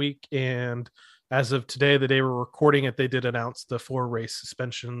this week, and as of today, the day we're recording it, they did announce the 4-race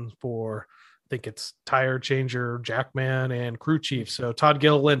suspension for, I think it's tire changer, Jackman, and crew chief. So Todd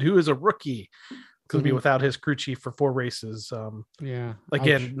Gilliland, who is a rookie, could be without his crew chief for 4 races.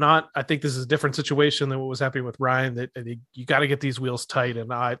 Again, I think this is a different situation than what was happening with Ryan, that you got to get these wheels tight. And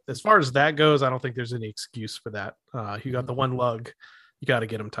as far as that goes, I don't think there's any excuse for that. You got the one lug, you got to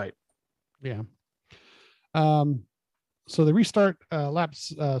get them tight. Yeah. So the restart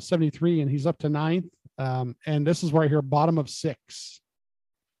laps 73 and he's up to 9th. And this is where I hear bottom of 6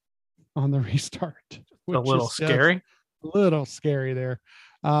 on the restart. A little scary. A little scary there.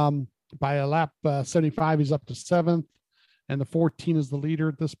 By a lap 75, he's up to 7th, and the 14 is the leader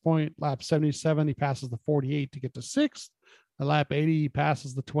at this point. Lap 77, he passes the 48 to get to 6th. At lap 80, he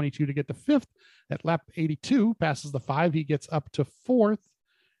passes the 22 to get to 5th. At lap 82, passes the 5, he gets up to 4th.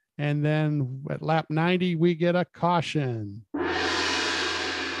 And then at lap 90, we get a caution.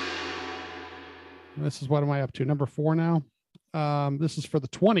 This is what am I up to? Number 4 now. This is for the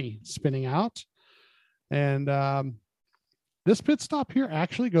 20 spinning out. And this pit stop here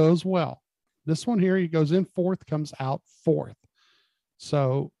actually goes well. This one here, he goes in 4th, comes out 4th.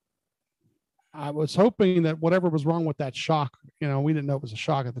 So I was hoping that whatever was wrong with that shock, we didn't know it was a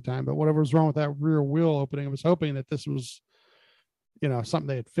shock at the time, but whatever was wrong with that rear wheel opening, I was hoping that this was, something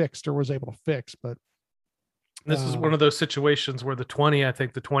they had fixed or was able to fix. But this is one of those situations where the 20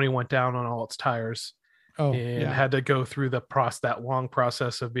 went down on all its tires and had to go through that long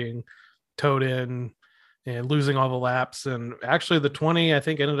process of being towed in and losing all the laps. And actually the 20, I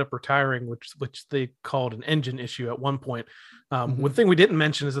think, ended up retiring, which they called an engine issue at one point. One thing we didn't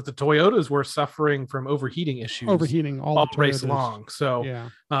mention is that the Toyotas were suffering from overheating issues. All race long. So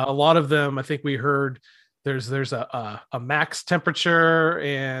a lot of them, I think we heard there's a max temperature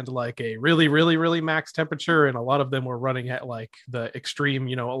and like a really, really, really max temperature. And a lot of them were running at like the extreme,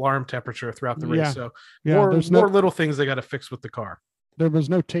 alarm temperature throughout the race. So more little things they got to fix with the car. There was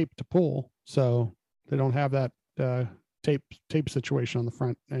no tape to pull. So they don't have that tape situation on the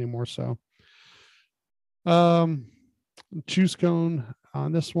front anymore. So choose cone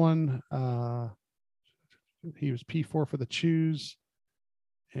on this one. He was P4 for the choose.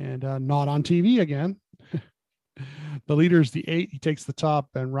 and not on TV again. The leader is the 8. He takes the top,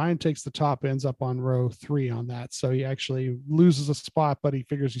 and Ryan takes the top, ends up on row 3 on that. So he actually loses a spot, but he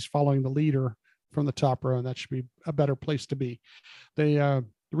figures he's following the leader from the top row, and that should be a better place to be. The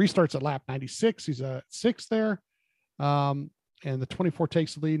restarts at lap 96. He's at 6 there. And the 24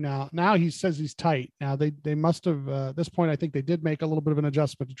 takes the lead. Now he says he's tight. Now they must have, at this point, I think they did make a little bit of an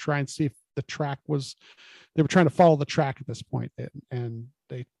adjustment to try and see if the track was, they were trying to follow the track at this point. And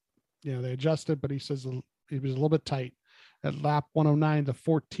they adjusted, but he says he was a little bit tight. At lap 109, the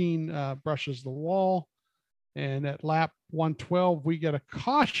 14 brushes the wall. And at lap 112, we get a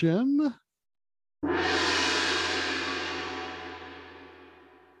caution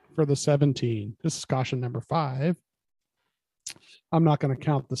for the 17. This is caution number 5. I'm not going to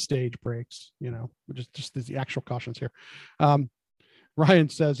count the stage breaks, just the actual cautions here. Ryan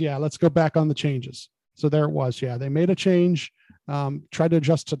says, yeah, let's go back on the changes. So there it was. Yeah, they made a change, tried to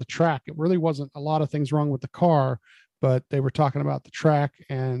adjust to the track. It really wasn't a lot of things wrong with the car, but they were talking about the track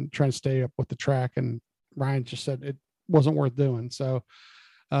and trying to stay up with the track. And Ryan just said it wasn't worth doing. So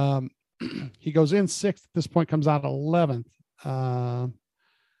he goes in 6th at this point, comes out 11th.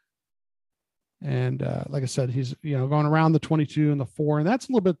 And like I said, he's, going around the 22 and the 4, and that's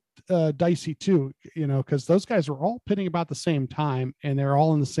a little bit dicey too, because those guys are all pitting about the same time and they're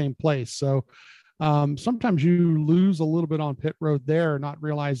all in the same place. So sometimes you lose a little bit on pit road there, not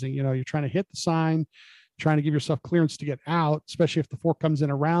realizing, you're trying to hit the sign, trying to give yourself clearance to get out, especially if the 4 comes in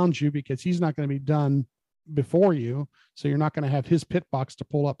around you, because he's not going to be done before you. So you're not going to have his pit box to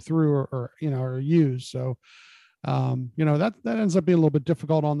pull up through or use. So that ends up being a little bit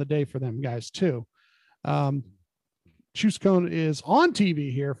difficult on the day for them guys too. Choose Cone is on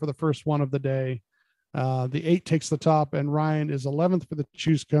TV here for the first one of the day. The 8 takes the top, and Ryan is 11th for the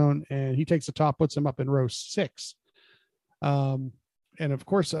Choose Cone, and he takes the top, puts him up in row 6. And of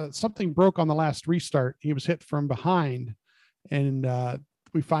course, something broke on the last restart. He was hit from behind, and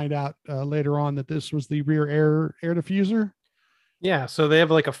we find out later on that this was the rear air diffuser. Yeah, so they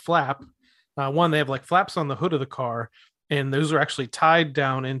have like a flap. They have like flaps on the hood of the car, and those are actually tied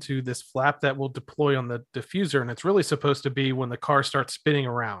down into this flap that will deploy on the diffuser. And it's really supposed to be when the car starts spinning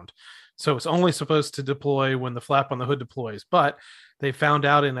around. So it's only supposed to deploy when the flap on the hood deploys. But they found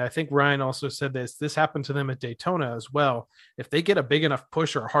out, and I think Ryan also said this happened to them at Daytona as well. If they get a big enough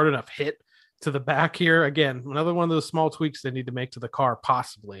push or a hard enough hit to the back here, again, another one of those small tweaks they need to make to the car,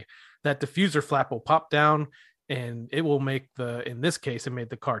 possibly, that diffuser flap will pop down, and it will make in this case, it made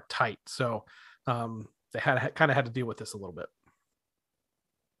the car tight. So they had to deal with this a little bit.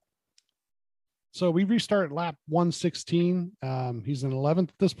 So we restart lap 116. He's in 11th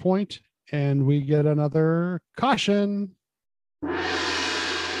at this point, and we get another caution.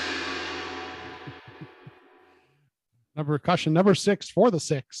 Number 6 for the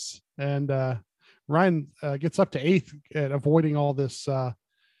 6. And Ryan gets up to 8th at avoiding all this.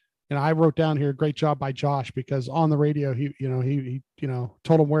 And I wrote down here, great job by Josh, because on the radio, he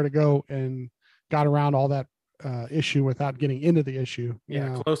told him where to go and got around all that issue without getting into the issue.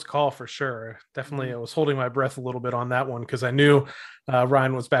 Close call for sure. Definitely. I was holding my breath a little bit on that one, because I knew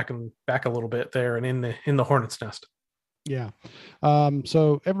Ryan was back a little bit there and in the hornet's nest. Yeah.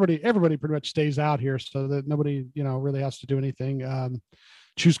 So everybody pretty much stays out here, so that nobody, really has to do anything.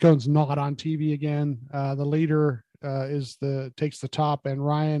 Choose Cone's not on TV again. The leader takes the top, and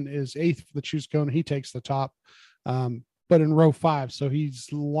Ryan is 8th for the Choose Cone. He takes the top, but in row 5. So he's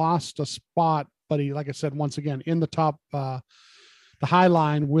lost a spot, but he, like I said, once again, in the top, the high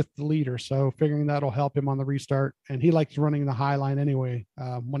line with the leader. So figuring that'll help him on the restart. And he likes running the high line anyway,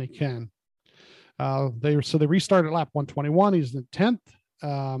 when he can. They restart at lap 121. He's in 10th.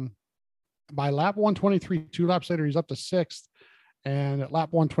 By lap 123, 2 laps later, he's up to 6th. And at lap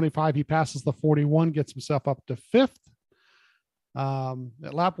 125, he passes the 41, gets himself up to 5th.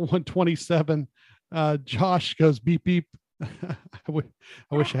 At lap 127, Josh goes beep, beep. I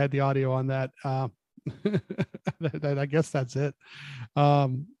wish I had the audio on that. I guess that's it.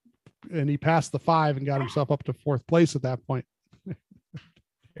 And he passed the 5 and got himself up to 4th place at that point.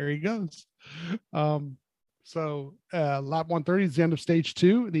 There he goes. So lap 130 is the end of stage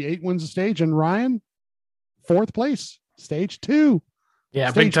 2. The 8 wins the stage, and Ryan, 4th place. Stage 2.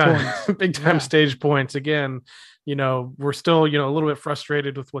 Yeah, stage big time stage points. Again, we're still, a little bit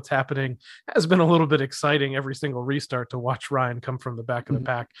frustrated with what's happening. It has been a little bit exciting every single restart to watch Ryan come from the back of the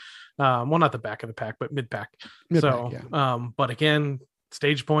pack. Well, not the back of the pack, but mid-pack. But again,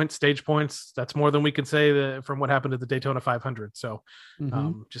 stage points, that's more than we can say from what happened at the Daytona 500. So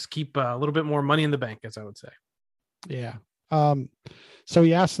just keep a little bit more money in the bank, as I would say. Yeah. So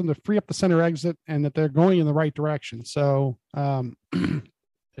he asked them to free up the center exit and that they're going in the right direction. So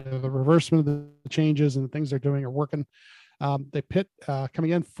the reversement of the changes and the things they're doing are working. They pit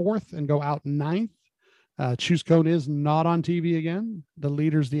coming in fourth and go out ninth. Choose Cone is not on TV again. The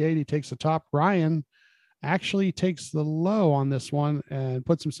leader's the 8. He takes the top. Ryan actually takes the low on this one and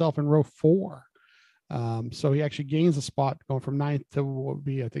puts himself in row 4. So he actually gains a spot going from 9th to what would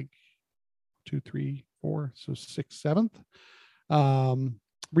be, I think, 2, 3, 4, so 6th, 7th.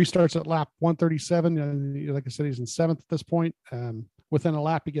 Restarts at lap 137. And like I said, he's in 7th at this point. Within a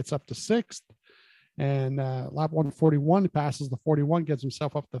lap, he gets up to 6th. And lap 141, he passes the 41, gets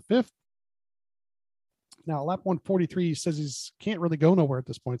himself up to 5th. Now, lap 143, he says he's can't really go nowhere at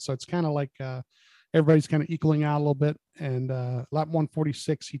this point. So it's kind of like everybody's kind of equaling out a little bit. And lap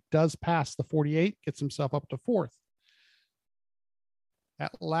 146, he does pass the 48, gets himself up to 4th.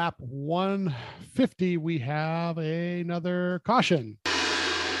 At lap 150, we have another caution.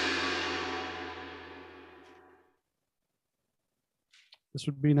 This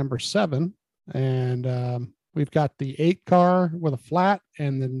would be number 7. And we've got the 8 car with a flat,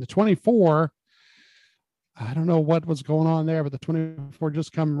 and then the 24. I don't know what was going on there, but the 24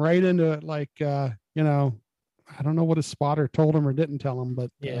 just come right into it like, I don't know what his spotter told him or didn't tell him,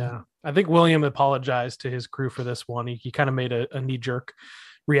 but yeah, I think William apologized to his crew for this one. He kind of made a knee-jerk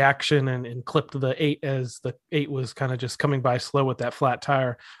reaction and clipped the 8 as the 8 was kind of just coming by slow with that flat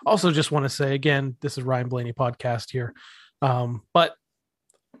tire. Also, just want to say again, this is Ryan Blaney podcast here. But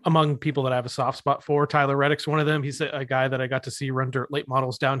among people that I have a soft spot for, Tyler Reddick's one of them. He's a guy that I got to see run dirt late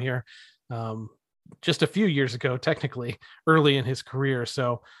models down here just a few years ago, technically early in his career.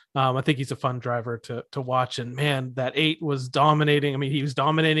 So I think he's a fun driver to watch. And man, that 8 was dominating. I mean, he was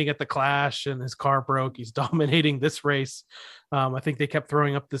dominating at the Clash and his car broke. He's dominating this race. I think they kept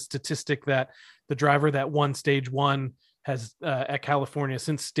throwing up the statistic that the driver that won stage 1 has at California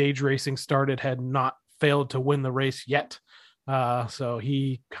since stage racing started had not failed to win the race yet. So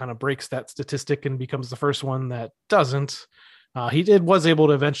he kind of breaks that statistic and becomes the first one that doesn't. He was able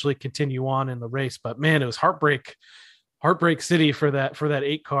to eventually continue on in the race, but man, it was heartbreak city for that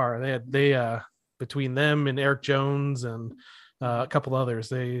 8 car. They between them and Eric Jones and a couple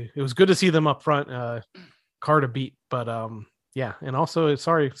others, it was good to see them up front, car to beat. But yeah, and also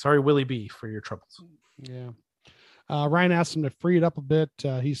sorry Willie B for your troubles. Yeah. Ryan asked him to free it up a bit.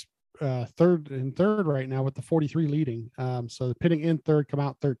 He's third right now with the 43 leading. So the pitting in third, come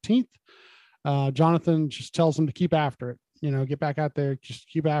out 13th. Jonathan just tells him to keep after it. Get back out there, just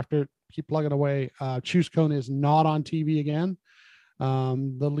keep after it, keep plugging away. Choose Cone is not on TV again.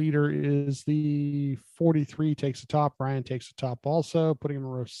 The leader is the 43, takes the top. Ryan takes the top also, putting him in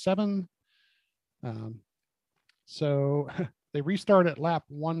row 7. So they restart at lap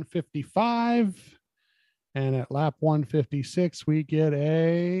 155. And at lap 156, we get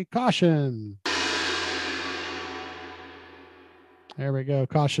a caution. There we go.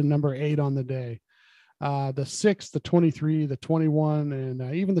 Caution number 8 on the day. The 6, the 23, the 21,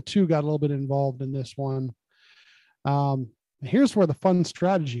 and even the 2 got a little bit involved in this one. Here's where the fun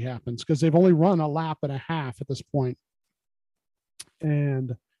strategy happens, because they've only run a lap and a half at this point.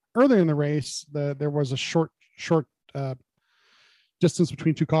 And earlier in the race, there was a short distance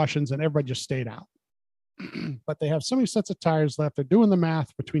between 2 cautions, and everybody just stayed out. But they have so many sets of tires left. They're doing the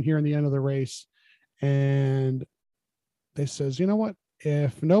math between here and the end of the race. And they says, you know what?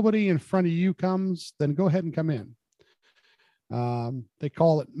 If nobody in front of you comes, then go ahead and come in. They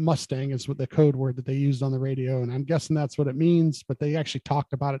call it Mustang is what the code word that they used on the radio. And I'm guessing that's what it means, but they actually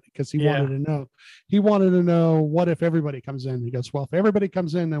talked about it because he wanted to know. He wanted to know, what if everybody comes in? He goes, well, if everybody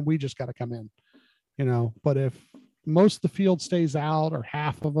comes in, then we just got to come in, but if most of the field stays out or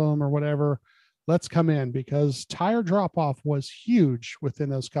half of them or whatever, let's come in, because tire drop off was huge within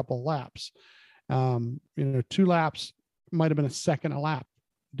those couple of laps. 2 laps might've been a second a lap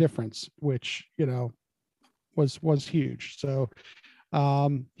difference, which, was huge. So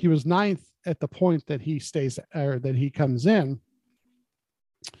he was 9th at the point that he stays, or that he comes in.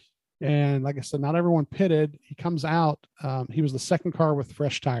 And like I said, not everyone pitted. He comes out. He was the second car with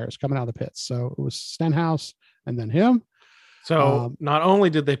fresh tires coming out of the pits. So it was Stenhouse and then him. So not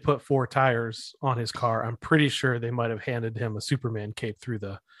only did they put 4 tires on his car, I'm pretty sure they might have handed him a Superman cape through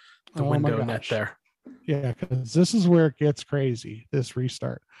the window net there. Yeah, because this is where it gets crazy, this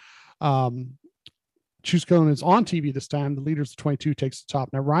restart. Choose Cone is on TV this time. The leader's the 22, takes the top.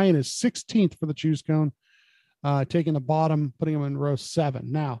 Now, Ryan is 16th for the Choose Cone, taking the bottom, putting him in row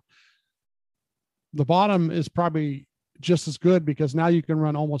 7. Now, the bottom is probably just as good, because now you can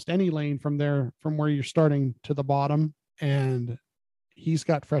run almost any lane from where you're starting to the bottom. And he's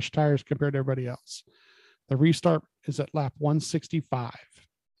got fresh tires compared to everybody else. The restart is at lap 165.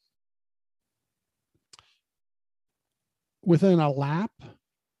 Within a lap,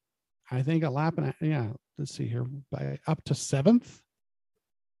 I think a lap and let's see here, by up to 7th.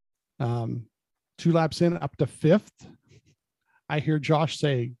 2 laps in, up to 5th. I hear Josh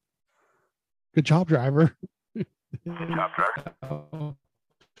say, "Good job, driver." Good job, driver.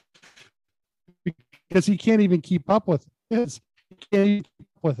 Because he can't even keep up with it. He can't even keep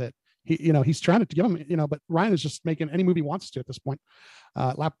up with it. He's trying to give him, but Ryan is just making any move he wants to at this point.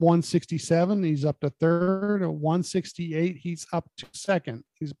 Lap 167, he's up to 3rd. 168, he's up to 2nd.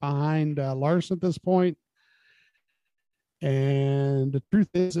 He's behind Larson at this point. And the truth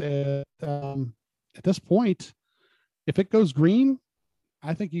is, at this point, if it goes green,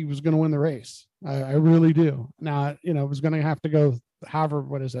 I think he was going to win the race. I really do. Now, it was going to have to go,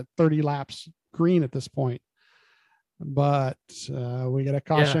 30 laps green at this point. But we get a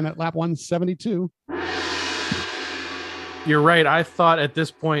caution at lap 172. You're right. I thought at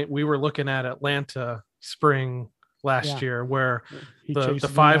this point we were looking at Atlanta spring last year, where the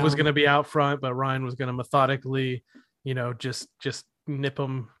 5 was going to be out front, but Ryan was going to methodically, just nip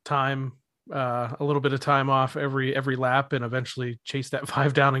him time, a little bit of time off every lap, and eventually chase that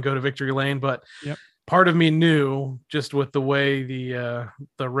 5 down and go to victory lane. But part of me knew, just with the way the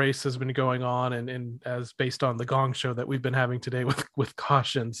race has been going on, and as based on the gong show that we've been having today with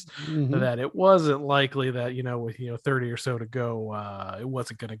cautions, that it wasn't likely that, with 30 or so to go, it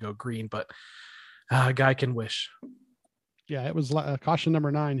wasn't going to go green. But a guy can wish. Yeah, it was caution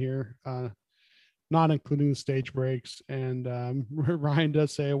number 9 here, not including the stage breaks. And Ryan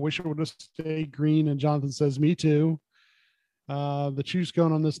does say, "I wish it would have stayed green." And Jonathan says, "Me too." The choose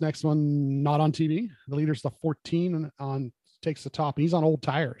cone on this next one, not on TV. The leader's the 14 on takes the top. He's on old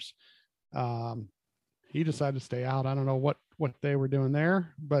tires. He decided to stay out. I don't know what they were doing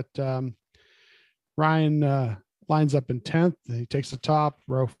there, but Ryan lines up in 10th. He takes the top,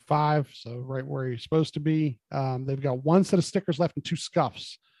 row 5, so right where he's supposed to be. They've got 1 set of stickers left and 2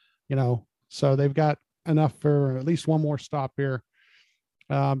 scuffs, so they've got enough for at least one more stop here.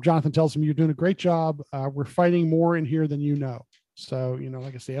 Jonathan tells him, "You're doing a great job. We're fighting more in here than you know." So,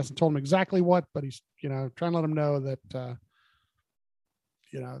 like I say, he hasn't told him exactly what, but he's, trying to let him know that,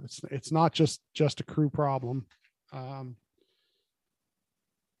 it's not just a crew problem.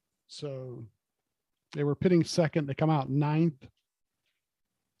 So they were pitting 2nd. They come out 9th,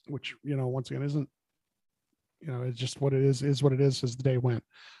 which, once again, isn't, it's just what it is what it is as the day went.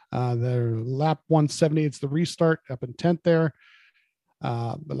 Their lap 170, it's the restart, up in 10th there.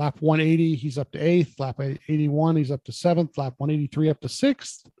 But lap 180, he's up to 8th. Lap 81, he's up to 7th. Lap 183, up to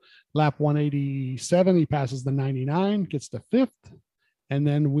 6th. Lap 187, he passes the 99, gets to 5th. And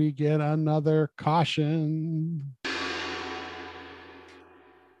then we get another caution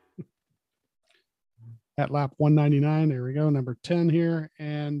at lap 199. There we go, number 10 here.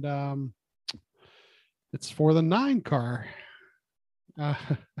 And it's for the 9 car.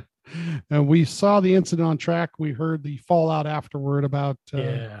 And we saw the incident on track. We heard the fallout afterward about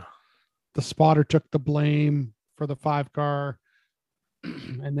the spotter took the blame for the 5 car.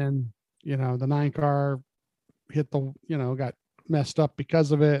 And then, the 9 car hit got messed up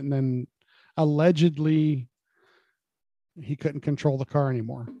because of it. And then allegedly he couldn't control the car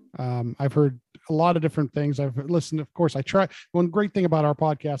anymore. I've heard a lot of different things. I've listened, of course, I try. One great thing about our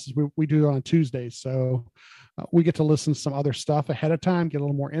podcast is we do it on Tuesdays. So we get to listen to some other stuff ahead of time, get a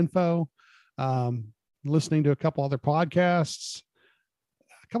little more info. Listening to a couple other podcasts,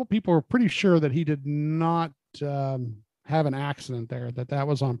 a couple people were pretty sure that he did not have an accident there, that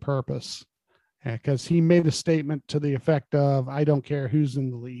was on purpose, because he made a statement to the effect of, "I don't care who's in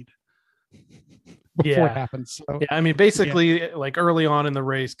the lead," before it happens. So, basically, like early on in the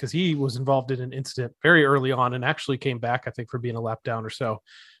race, because he was involved in an incident very early on and actually came back, I think, for being a lap down or so,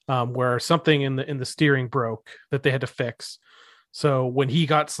 where something in the steering broke that they had to fix. So when he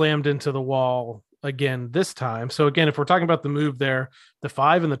got slammed into the wall again this time, so again, if we're talking about the move there, the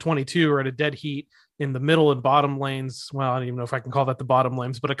 5 and the 22 are at a dead heat in the middle and bottom lanes. Well, I don't even know if I can call that the bottom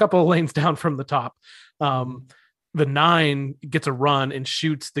lanes, but a couple of lanes down from the top. The 9 gets a run and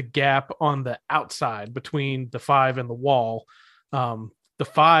shoots the gap on the outside between the 5 and the wall. The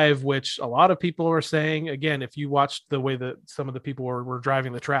 5, which a lot of people are saying, again, if you watched the way that some of the people were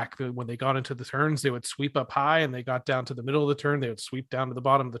driving the track, when they got into the turns, they would sweep up high, and they got down to the middle of the turn, they would sweep down to the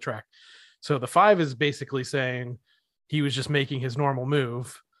bottom of the track. So the 5 is basically saying he was just making his normal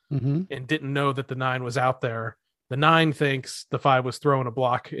move and didn't know that the 9 was out there. The 9 thinks the 5 was throwing a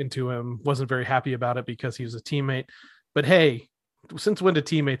block into him, wasn't very happy about it because he was a teammate. But hey, since when did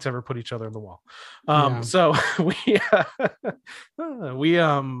teammates ever put each other in the wall? So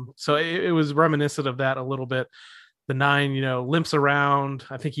so it was reminiscent of that a little bit. the 9, limps around.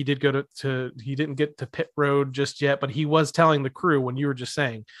 I think he did go he didn't get to pit road just yet, but he was telling the crew, when you were just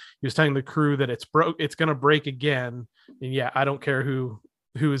saying, he was telling the crew that it's going to break again. And yeah, I don't care who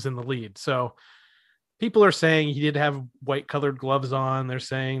is in the lead. So people are saying he did have white colored gloves on. They're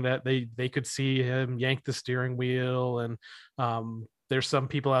saying that they could see him yank the steering wheel. And there's some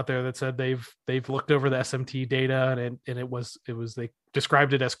people out there that said they've looked over the SMT data and it was, they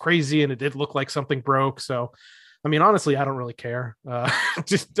described it as crazy and it did look like something broke. So, I mean, honestly, I don't really care. I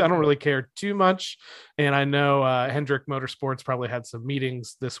don't really care too much. And I know Hendrick Motorsports probably had some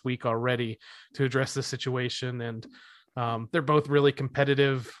meetings this week already to address this situation. And they're both really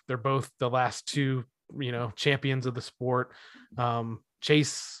competitive. They're both the last two, champions of the sport.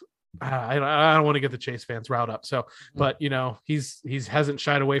 Chase, I don't want to get the Chase fans riled up. So, but he's hasn't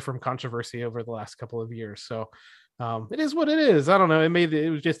shied away from controversy over the last couple of years. So it is what it is. I don't know. It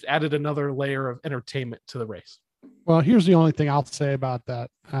was just added another layer of entertainment to the race. Well, here's the only thing I'll say about that.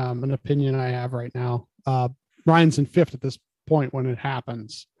 An opinion I have right now. Ryan's in 5th at this point when it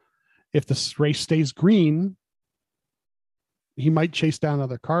happens. If this race stays green, he might chase down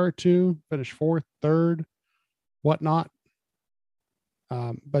another car or two, finish 4th, 3rd, whatnot.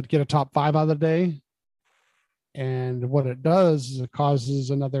 But get a top 5 out of the day. And what it does is it causes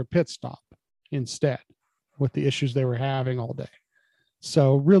another pit stop instead with the issues they were having all day.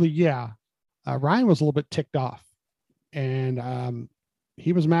 So really, yeah, Ryan was a little bit ticked off. And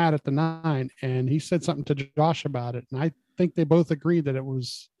he was mad at the 9, and he said something to Josh about it. And I think they both agreed that it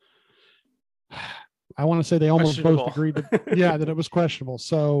was, I want to say they almost both agreed that, that it was questionable.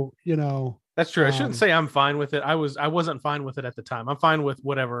 So, that's true. I shouldn't say I'm fine with it. I wasn't fine with it at the time. I'm fine with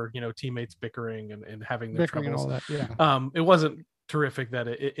whatever, teammates bickering and having their troubles. And all that, yeah. It wasn't terrific that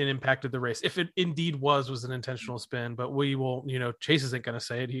it impacted the race. If it indeed was an intentional spin, but we will, Chase isn't going to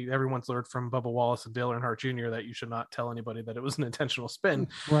say it. Everyone's learned from Bubba Wallace and Dale Earnhardt Jr. that you should not tell anybody that it was an intentional spin,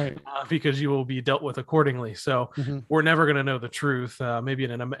 right? Because you will be dealt with accordingly. So we're never going to know the truth. Maybe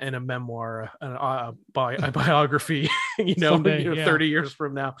in a memoir, a biography, Someday, 30 years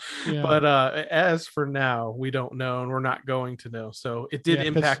from now. Yeah. But as for now, we don't know, and we're not going to know. So it did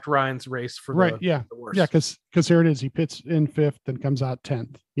impact Ryan's race for the worst. Yeah, because here it is. He pits in 5th and comes out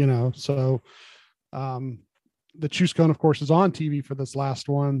 10th, so the choose cone, of course, is on TV for this last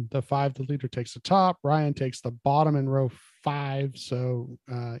one. The 5, the leader takes the top, Ryan takes the bottom in row 5. So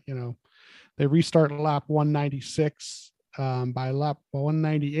they restart lap 196. By lap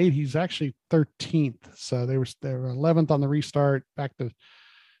 198 he's actually 13th, so they were 11th on the restart, back to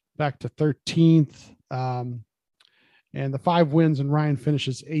 13th. And the 5 wins and Ryan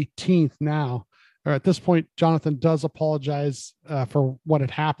finishes 18th now. Or at this point, Jonathan does apologize for what had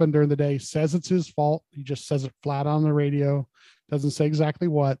happened during the day, says it's his fault. He just says it flat on the radio, doesn't say exactly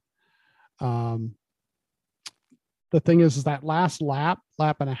what. The thing is that last lap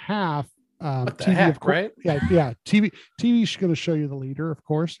and a half, what the TV, heck, of course, right? Yeah. TV is going to show you the leader, of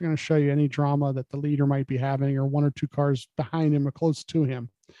course. They're going to show you any drama that the leader might be having, or 1 or 2 cars behind him or close to him.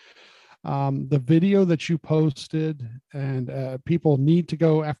 The video that you posted, and people need to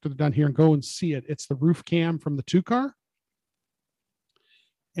go after they're done here and go and see it. It's the roof cam from the 2 car.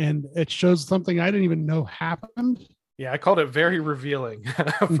 And it shows something I didn't even know happened. Yeah, I called it very revealing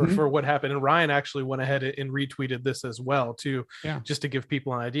for what happened. And Ryan actually went ahead and retweeted this as well, too, just to give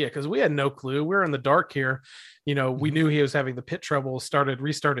people an idea, because we had no clue. We're in the dark here. We knew he was having the pit trouble,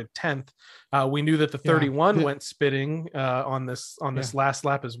 restarted 10th. We knew that the 31 went spitting on this last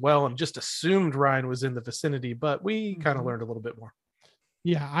lap as well, and just assumed Ryan was in the vicinity, but we kind of learned a little bit more.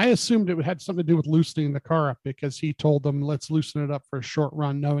 Yeah, I assumed it had something to do with loosening the car up, because he told them, let's loosen it up for a short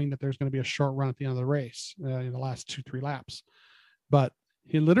run, knowing that there's going to be a short run at the end of the race, in the last 2-3 laps. But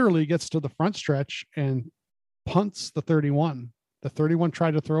he literally gets to the front stretch and punts the 31. The 31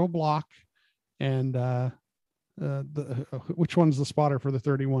 tried to throw a block, and which one's the spotter for the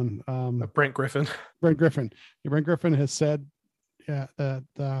 31? Brent Griffin. Brent Griffin has said,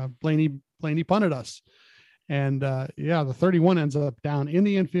 that Blaney punted us. And the 31 ends up down in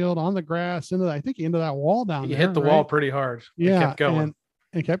the infield on the grass into that wall down there. He hit the wall pretty hard. Yeah, kept going.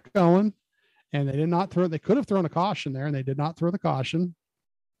 And kept going. And they did not throw. They could have thrown a caution there, and they did not throw the caution.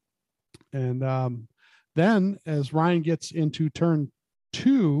 And then as Ryan gets into turn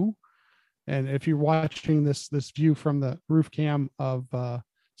 2, and if you're watching this view from the roof cam of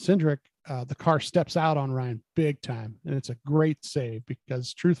Cindric, the car steps out on Ryan big time, and it's a great save,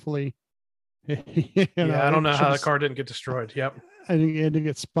 because truthfully, I don't know how the car didn't get destroyed. Yep. I think it had to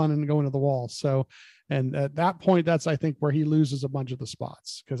get spun and go into the wall. So, and at that point, that's, I think, where he loses a bunch of the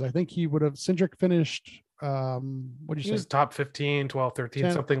spots, because I think he would have, Cindric finished What do He you was say? top 15, 12, 13,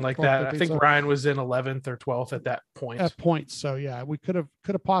 10, something like 12, that. 13, I think so- Ryan was in 11th or 12th at that point. At points. So yeah, we could have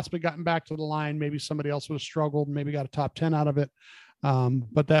possibly gotten back to the line. Maybe somebody else would have struggled, maybe got a top 10 out of it.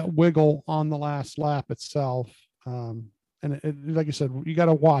 But that wiggle on the last lap itself, and like I said, you got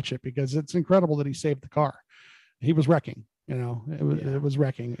to watch it because it's incredible that he saved the car. He was wrecking, it was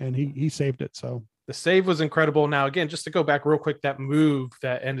wrecking, and he saved it. So The save was incredible. Now, again, just to go back real quick, that move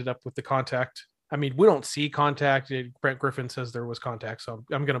that ended up with the contact. I mean, we don't see contact. Brent Griffin says there was contact, so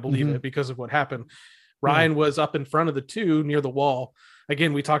I'm going to believe it because of what happened. Ryan was up in front of the two near the wall.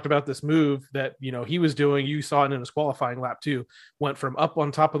 Again, we talked about this move that, he was doing. You saw it in his qualifying lap too. Went from up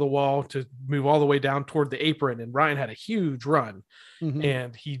on top of the wall to move all the way down toward the apron. And Ryan had a huge run.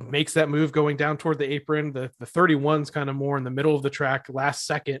 And he makes that move going down toward the apron. The 31's kind of more in the middle of the track, last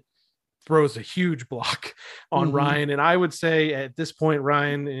second, throws a huge block on Ryan. And I would say at this point,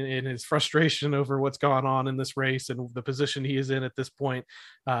 Ryan, in his frustration over what's gone on in this race and the position he is in at this point,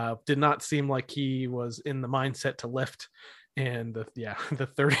 did not seem like he was in the mindset to lift. And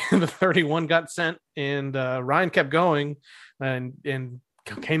the 31 got sent, and Ryan kept going and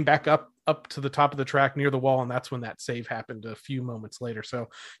came back up to the top of the track near the wall, and that's when that save happened a few moments later. So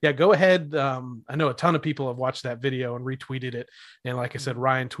yeah, go ahead. I know a ton of people have watched that video and retweeted it, and like I said,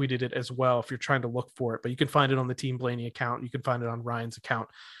 Ryan tweeted it as well if you're trying to look for it, but you can find it on the Team Blaney account. You can find it on Ryan's account.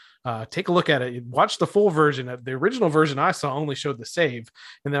 Take a look at it, watch the full version. The original version I saw only showed the save,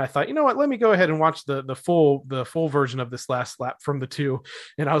 and then I thought, you know what, let me go ahead and watch the full version of this last lap from the two.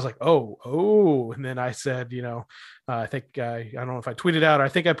 And I was like, oh, and then I said, I think I don't know if I tweeted out, or I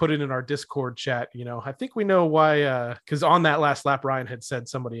think I put it in our Discord chat. I think we know why, because on that last lap, Ryan had said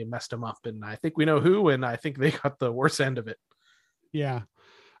somebody had messed him up, and I think we know who, and I think they got the worst end of it. Yeah.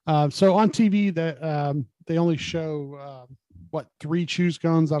 So on TV that they only show 3 choose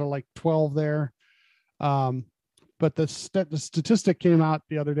cones out of like 12 there. But the statistic came out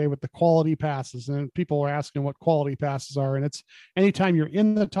the other day with the quality passes, and people were asking what quality passes are. And it's anytime you're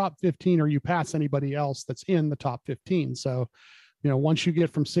in the top 15 or you pass anybody else that's in the top 15. So, once you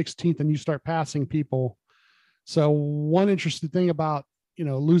get from 16th and you start passing people. So one interesting thing about,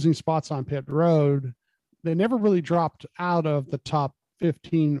 losing spots on pit road, they never really dropped out of the top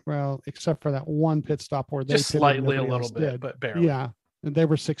 15, well, except for that one pit stop where they just slightly a little bit, but barely. Yeah, and they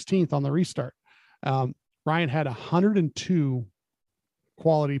were 16th on the restart. Ryan had 102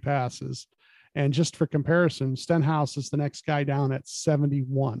 quality passes, and just for comparison, Stenhouse is the next guy down at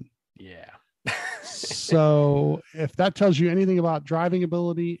 71. Yeah. So if that tells you anything about driving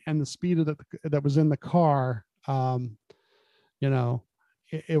ability and the speed that was in the car,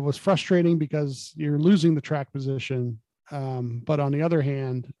 it was frustrating because you're losing the track position. But on the other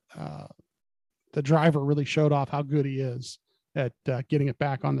hand, the driver really showed off how good he is at getting it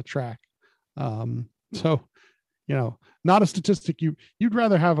back on the track. So, not a statistic. You'd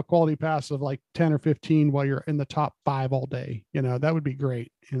rather have a quality pass of like 10 or 15 while you're in the top 5 all day. That would be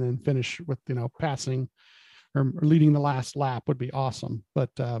great. And then finish with, passing or leading the last lap would be awesome.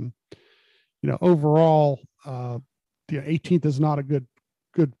 But, overall, 18th is not a good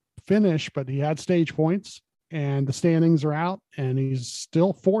finish, but he had stage points. And the standings are out, and he's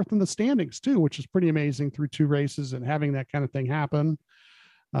still 4th in the standings too, which is pretty amazing through 2 races and having that kind of thing happen.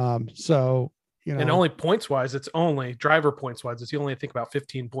 And only points wise, it's only driver points wise. It's only, I think, about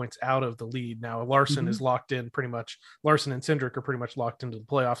 15 points out of the lead. Now Larson is locked in pretty much. Larson and Cindric are pretty much locked into the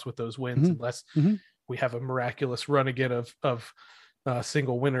playoffs with those wins, unless we have a miraculous run again of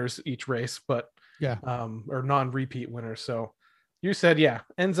single winners each race, but or non-repeat winners. So you said,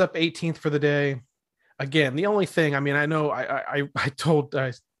 ends up 18th for the day. Again, the only thing, I know I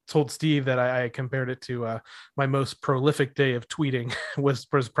told Steve that I compared it to my most prolific day of tweeting was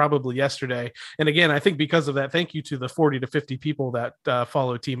probably yesterday. And again, I think because of that, thank you to the 40 to 50 people that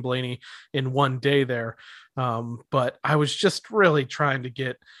follow Team Blaney in one day there. But I was just really trying to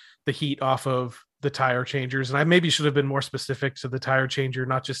get the heat off of the tire changers. And I maybe should have been more specific to the tire changer,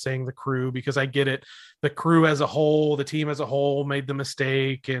 not just saying the crew, because I get it. The crew as a whole, the team as a whole made the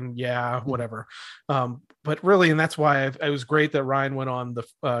mistake, and whatever. But really, and that's why it was great that Ryan went on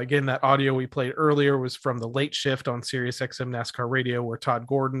again, that audio we played earlier was from the late shift on Sirius XM NASCAR Radio, where Todd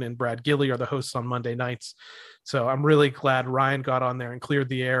Gordon and Brad Gilley are the hosts on Monday nights. So I'm really glad Ryan got on there and cleared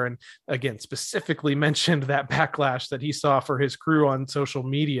the air. And again, specifically mentioned that backlash that he saw for his crew on social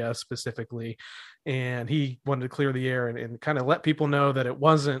media specifically. And he wanted to clear the air and kind of let people know that it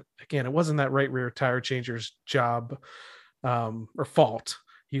wasn't that right rear tire changer's job or fault.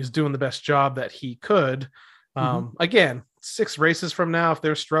 He was doing the best job that he could. Again, 6 races from now, if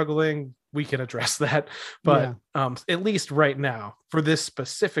they're struggling, we can address that. But at least right now for this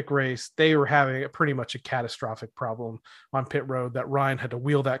specific race, they were having pretty much a catastrophic problem on pit road that Ryan had to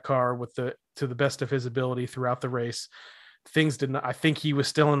wheel that car to the best of his ability throughout the race. Things did not, I think he was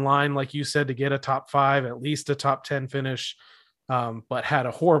still in line, like you said, to get a top 5, at least a top 10 finish. But had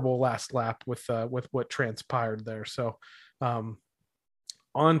a horrible last lap with what transpired there. So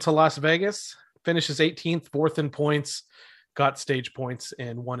on to Las Vegas, finishes 18th, 4th in points, got stage points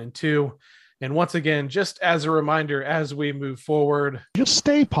in 1 and 2. And once again, just as a reminder, as we move forward, just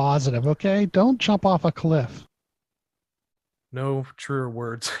stay positive. Okay. Don't jump off a cliff. No truer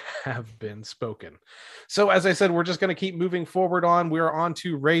words have been spoken. So as I said, we're just going to keep moving forward on. We are on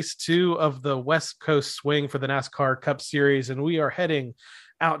to race 2 of the West Coast Swing for the NASCAR Cup Series. And we are heading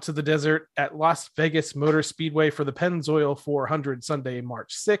out to the desert at Las Vegas Motor Speedway for the Pennzoil 400 Sunday,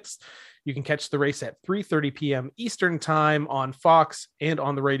 March 6th. You can catch the race at 3:30 p.m. Eastern time on Fox and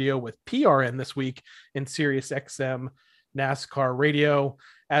on the radio with PRN this week in Sirius XM NASCAR radio.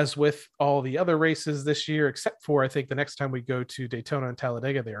 As with all the other races this year, except for I think the next time we go to Daytona and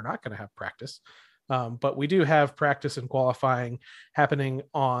Talladega, they are not going to have practice. But we do have practice and qualifying happening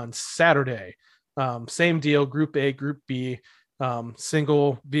on Saturday. Same deal, Group A, Group B,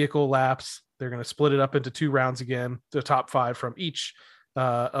 single vehicle laps. They're going to split it up into 2 rounds again. The top 5 from each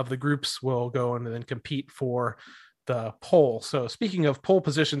of the groups will go and then compete for the pole. So speaking of pole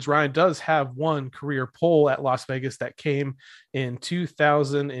positions, Ryan does have one career pole at Las Vegas that came in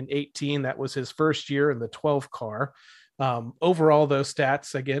 2018. That was his first year in the 12 car. Overall, those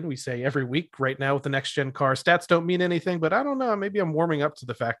stats, again, we say every week right now with the next gen car, stats don't mean anything, but I don't know. Maybe I'm warming up to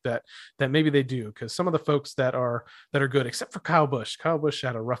the fact that maybe they do, because some of the folks that are good, except for Kyle Busch. Kyle Busch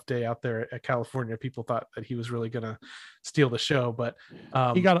had a rough day out there at California. People thought that he was really going to steal the show, but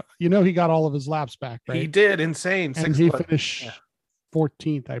he got all of his laps back, right? He did. Insane. And he finished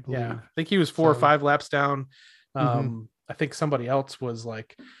 14th, I believe. Yeah, I think he was 4 or 5 laps down. I think somebody else was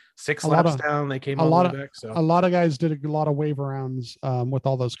like 6 laps down. They came all the way back. So a lot of guys did a lot of wave rounds with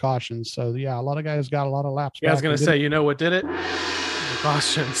all those cautions. So yeah, a lot of guys got a lot of laps. Yeah, I was going to say, you know what did it? The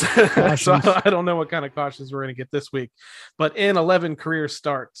cautions. So I don't know what kind of cautions we're going to get this week, but in 11 career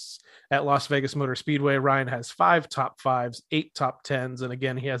starts at Las Vegas Motor Speedway, Ryan has 5 top 5s, 8 top 10s. And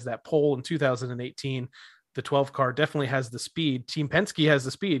again, he has that pole in 2018. The 12 car definitely has the speed. Team Penske has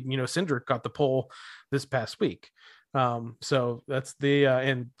the speed. You know, Cindric got the pole this past week. So that's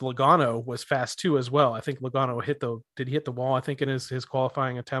and Logano was fast too as well. I think Logano did he hit the wall? I think in his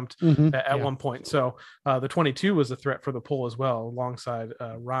qualifying attempt at one point. So the 22 was a threat for the pole as well, alongside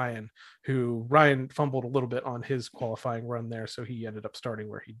Ryan, who fumbled a little bit on his qualifying run there. So he ended up starting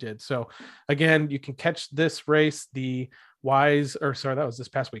where he did. So again, you can catch this race, that was this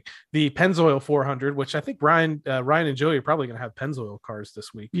past week, the Pennzoil 400, which I think Ryan and Joey are probably going to have Pennzoil cars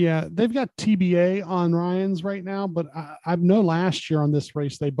this week. Yeah, they've got TBA on Ryan's right now, but I know last year on this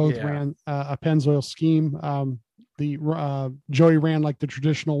race they both ran a Pennzoil scheme. Joey ran like the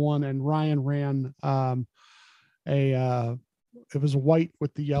traditional one, and Ryan ran it was white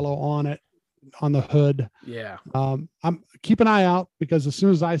with the yellow on it on the hood. Yeah. I'm keep an eye out, because as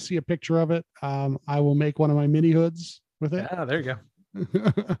soon as I see a picture of it, I will make one of my mini hoods with it. Yeah, there you go.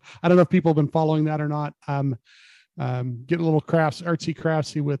 I don't know if people have been following that or not. Get a little artsy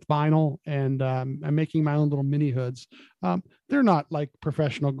craftsy with vinyl, and I'm making my own little mini hoods. They're not like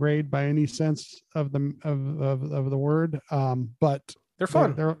professional grade by any sense of the word, but they're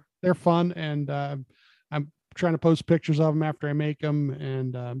fun. They're fun, and I'm trying to post pictures of them after I make them,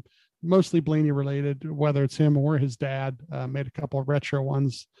 and mostly Blaney related, whether it's him or his dad. Made a couple of retro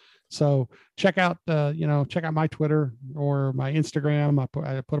ones. So check out my Twitter or my Instagram.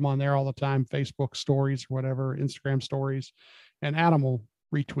 I put them on there all the time, Facebook stories or whatever, Instagram stories, and Adam will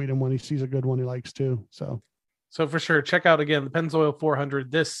retweet them when he sees a good one he likes too. So for sure, check out again the Pennzoil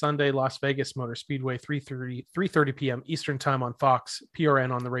 400 this Sunday, Las Vegas Motor Speedway, 3:30 p.m. Eastern time on Fox,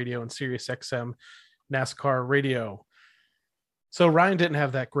 PRN on the radio, and Sirius XM NASCAR radio. So Ryan didn't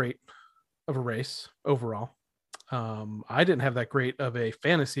have that great of a race overall. I didn't have that great of a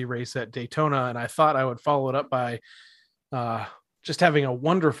fantasy race at Daytona, and I thought I would follow it up by just having a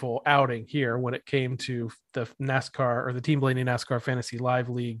wonderful outing here when it came to the NASCAR or the Team Blaney NASCAR Fantasy Live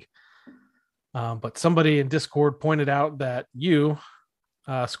League. But somebody in Discord pointed out that you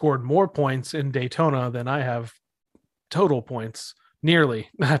scored more points in Daytona than I have total points, nearly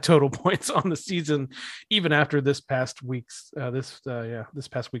total points on the season, even after this past week's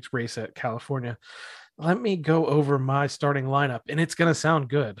race at California. Let me go over my starting lineup, and it's going to sound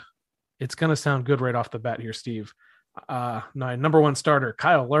good. It's going to sound good right off the bat here, Steve. My number one starter,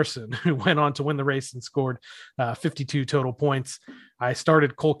 Kyle Larson, who went on to win the race and scored 52 total points. I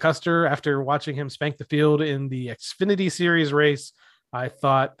started Cole Custer after watching him spank the field in the Xfinity Series race. I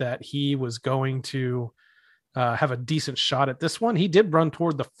thought that he was going to have a decent shot at this one. He did run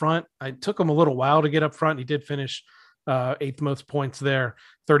toward the front. It took him a little while to get up front. He did finish 8th most points there,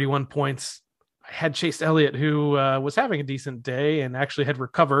 31 points. I had Chase Elliott, who was having a decent day and actually had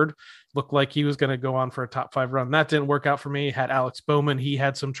recovered. Looked like he was going to go on for a top 5 run. That didn't work out for me. Had Alex Bowman. He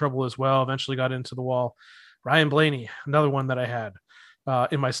had some trouble as well. Eventually got into the wall. Ryan Blaney, another one that I had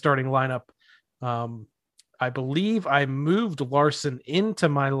in my starting lineup. I believe I moved Larson into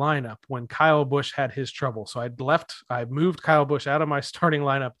my lineup when Kyle Busch had his trouble. So I moved Kyle Busch out of my starting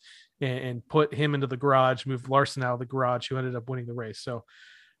lineup and put him into the garage, moved Larson out of the garage, who ended up winning the race. So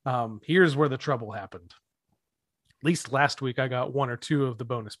here's where the trouble happened. At least last week, I got 1 or 2 of the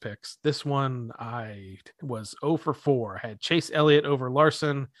bonus picks. This one, I was 0 for 4. I had Chase Elliott over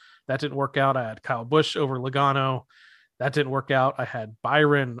Larson. That didn't work out. I had Kyle Busch over Logano. That didn't work out. I had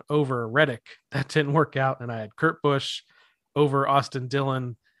Byron over Reddick. That didn't work out. And I had Kurt Busch over Austin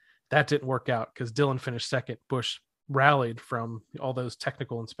Dillon. That didn't work out because Dillon finished 2nd. Busch rallied from all those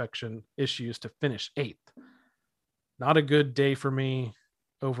technical inspection issues to finish 8th. Not a good day for me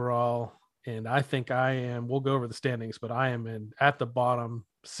overall. And I think we'll go over the standings, but I am at the bottom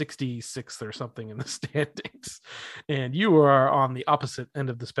 66th or something in the standings. And you are on the opposite end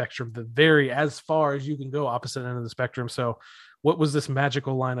of the spectrum, as far as you can go, opposite end of the spectrum. So what was this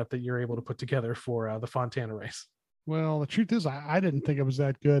magical lineup that you're able to put together for the Fontana race? Well, the truth is I didn't think it was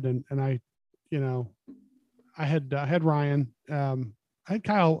that good. And I had Ryan, I had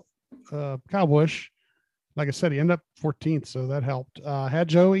Kyle Busch. Like I said, he ended up 14th, so that helped. I had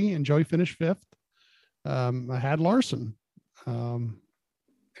Joey, and Joey finished 5th. I had Larson, and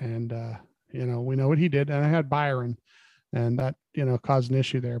we know what he did. And I had Byron, and that caused an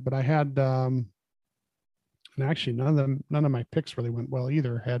issue there. But I had, and actually none of my picks really went well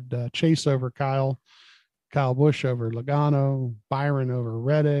either. Had Chase over Kyle Busch over Logano, Byron over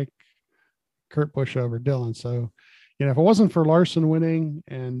Reddick, Kurt Busch over Dillon. So, if it wasn't for Larson winning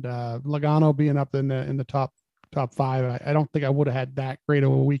and Logano being up in the top 5, I don't think I would have had that great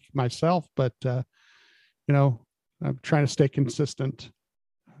of a week myself. But I'm trying to stay consistent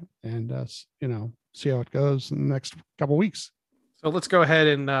and see how it goes in the next couple of weeks. So let's go ahead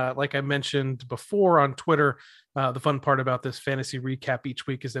and, like I mentioned before on Twitter, the fun part about this fantasy recap each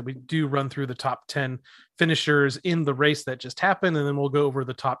week is that we do run through the top 10 finishers in the race that just happened, and then we'll go over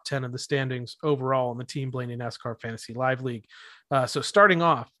the top 10 of the standings overall in the Team Blaney NASCAR Fantasy Live League. So starting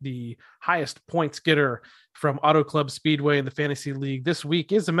off, the highest points getter from Auto Club Speedway in the Fantasy League this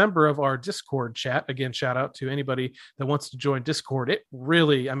week is a member of our Discord chat. Again, shout out to anybody that wants to join Discord. It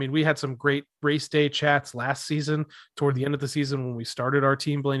really, we had some great race day chats last season toward the end of the season when we started our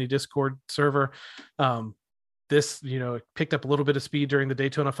Team Blaney Discord server. This, picked up a little bit of speed during the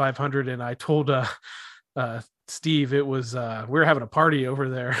Daytona 500, and I told Steve it was we were having a party over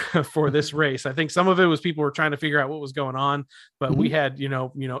there for this race. I think some of it was people were trying to figure out what was going on, but we had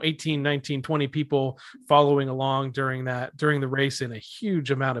 18, 19, 20 people following along during the race, and a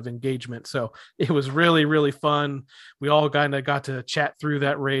huge amount of engagement. So it was really, really fun. We all kind of got to chat through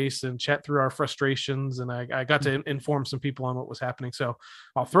that race and chat through our frustrations, and I got to inform some people on what was happening. So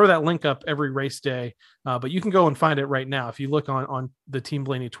I'll throw that link up every race day, but you can go and find it right now. If you look on the Team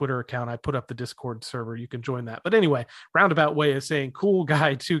Blaney Twitter account, I put up the Discord server. You can join that. But anyway, roundabout way of saying Cool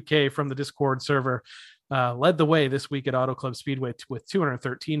Guy 2K from the Discord server led the way this week at Auto Club Speedway with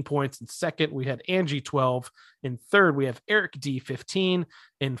 213 points. In second, we had Angie 12. In third, we have Eric D 15.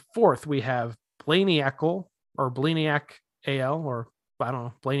 In fourth, we have Blaney-Ackle or Blaney-Ack AL, or I don't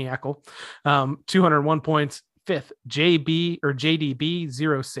know, Blaney-Ackle, 201 points. Fifth, JDB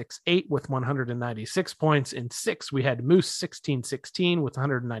 068 with 196 points. In sixth, we had Moose 1616 with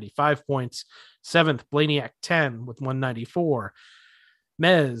 195 points. Seventh, Blaney-Ack 10 with 194.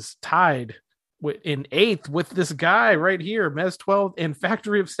 Mez tied in eighth with this guy right here, Mez 12, and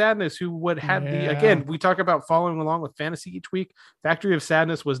Factory of Sadness, who again, we talk about following along with fantasy each week. Factory of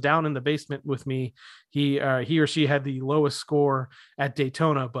Sadness was down in the basement with me. He or she had the lowest score at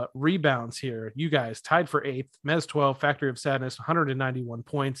Daytona, but rebounds here. You guys tied for eighth, Mez 12, Factory of Sadness, 191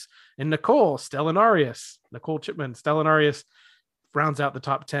 points. And Nicole Chipman Stellanarius rounds out the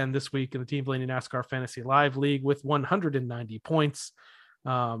top 10 this week in the Team Blaney NASCAR Fantasy Live League with 190 points.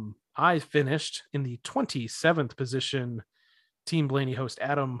 I finished in the 27th position. Team Blaney host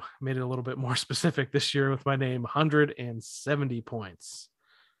Adam made it a little bit more specific this year with my name, 170 points.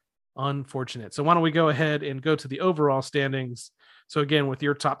 Unfortunate. So why don't we go ahead and go to the overall standings. So again, with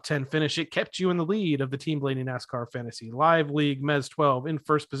your top 10 finish, it kept you in the lead of the Team Blaney NASCAR Fantasy Live League. Mez 12 in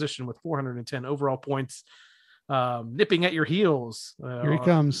first position with 410 overall points. Nipping at your heels. Here he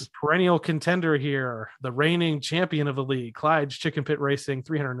comes. Perennial contender here, the reigning champion of the league, Clyde's Chicken Pit Racing,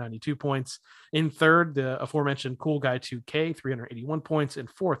 392 points. In third, the aforementioned Cool Guy 2K, 381 points. In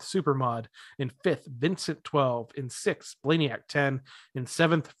fourth, Supermod. In fifth, Vincent 12. In sixth, Blaniac 10. In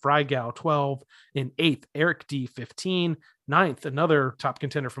seventh, Frygal 12. In eighth, Eric D 15. Ninth, another top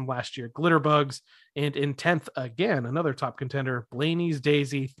contender from last year, Glitterbugs. And in 10th, again, another top contender, Blaney's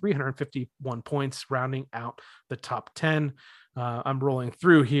Daisy, 351 points, rounding out the top 10. I'm rolling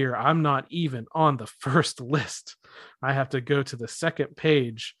through here. I'm not even on the first list. I have to go to the second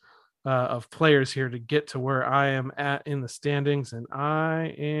page of players here to get to where I am at in the standings. And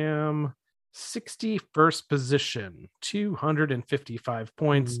I am 61st position, 255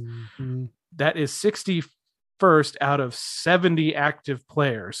 points. Mm-hmm. That is 61st out of 70 active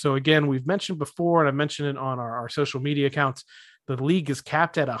players. So again, we've mentioned before, and I mentioned it on our social media accounts, the league is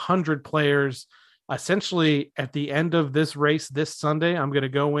capped at 100 players. Essentially, at the end of this race this Sunday, I'm going to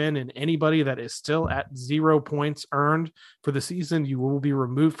go in, and anybody that is still at 0 points earned for the season, you will be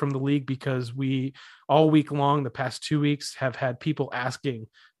removed from the league, because we all week long, the past 2 weeks, have had people asking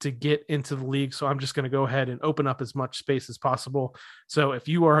to get into the league. So I'm just going to go ahead and open up as much space as possible. So if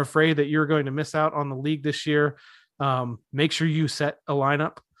you are afraid that you're going to miss out on the league this year, make sure you set a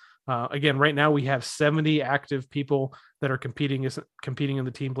lineup. Again, right now we have 70 active people that are competing in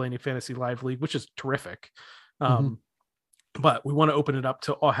the Team Blaney Fantasy Live League, which is terrific. But we want to open it up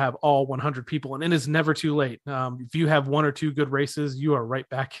to have all 100 people, and it is never too late. If you have 1 or 2 good races, you are right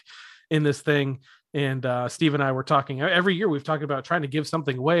back in this thing. And Steve and I were talking every year. We've talked about trying to give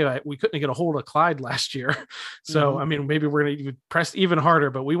something away. We couldn't get a hold of Clyde last year. So, I mean, maybe we're going to press even harder,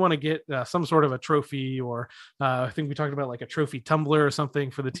 but we want to get some sort of a trophy, or I think we talked about like a trophy tumbler or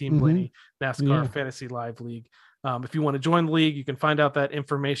something for the Team Blaney NASCAR Fantasy Live League. If you want to join the league, you can find out that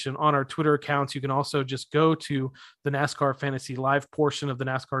information on our Twitter accounts. You can also just go to the NASCAR Fantasy Live portion of the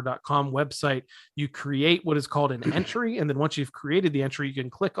NASCAR.com website. You create what is called an entry. And then once you've created the entry, you can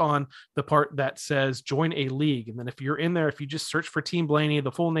click on the part that says join a league. And then if you're in there, if you just search for Team Blaney,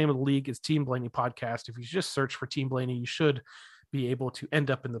 the full name of the league is Team Blaney Podcast. If you just search for Team Blaney, you should be able to end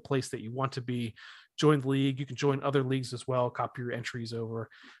up in the place that you want to be. Join the league. You can join other leagues as well. Copy your entries over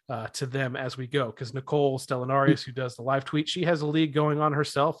to them as we go. Because Nicole Stellanarius, who does the live tweet, she has a league going on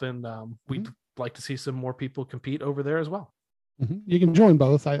herself, and we'd like to see some more people compete over there as well. You can join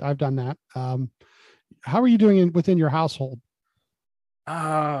both. I've done that. How are you doing within your household?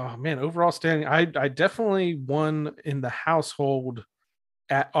 Oh man, overall standing, I definitely won in the household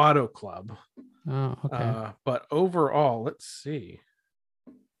at Auto Club. Oh, okay. But overall, let's see.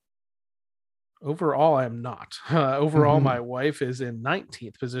 Overall, I am not. Overall, my wife is in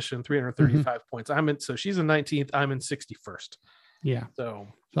 19th position, 335 points. So she's in 19th. I'm in 61st. Yeah. So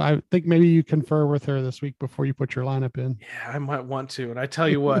I think maybe you confer with her this week before you put your lineup in. Yeah, I might want to. And I tell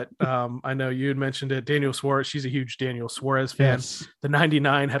you what, I know you had mentioned it. Daniel Suarez, she's a huge Daniel Suarez fan. Yes. The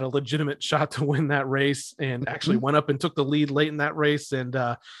 99 had a legitimate shot to win that race, and actually went up and took the lead late in that race. And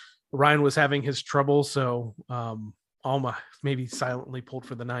Ryan was having his trouble. So Alma maybe silently pulled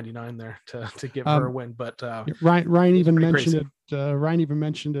for the 99 there to give her a win. But Ryan even mentioned it. Ryan even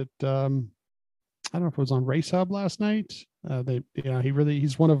mentioned it. I don't know if it was on Race Hub last night.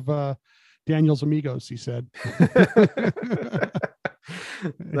 He's one of Daniel's amigos, he said.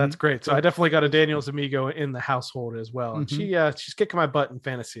 That's great. So I definitely got a Daniel's amigo in the household as well. And she's kicking my butt in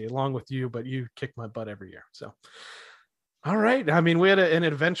fantasy along with you, but you kick my butt every year. So all right. I mean, we had an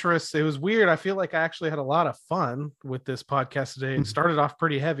adventurous, it was weird. I feel like I actually had a lot of fun with this podcast today. It started off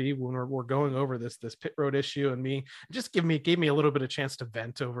pretty heavy when we're going over this pit road issue, and me just gave me a little bit of chance to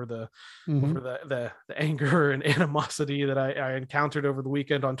vent over the anger and animosity that I encountered over the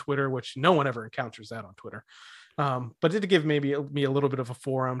weekend on Twitter, which no one ever encounters that on Twitter. But it did give me a little bit of a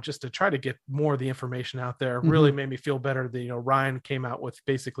forum just to try to get more of the information out there. Really made me feel better that, Ryan came out with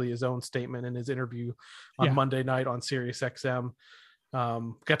basically his own statement in his interview on Monday night on Sirius XM.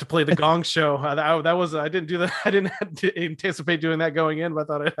 Got to play the Gong Show. I didn't do that. I didn't anticipate doing that going in, but I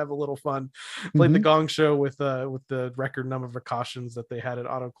thought I'd have a little fun. Played the Gong Show with the record number of cautions that they had at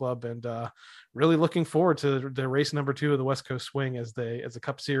Auto Club, and really looking forward to the race number 2 of the West Coast Swing as a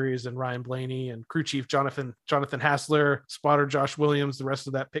Cup Series, and Ryan Blaney and crew chief Jonathan Hassler, spotter Josh Williams, the rest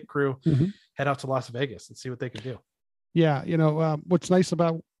of that pit crew head out to Las Vegas and see what they can do. Yeah, what's nice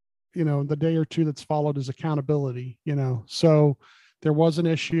about the day or two that's followed is accountability. So there was an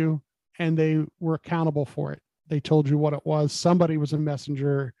issue and they were accountable for it. They told you what it was. Somebody was a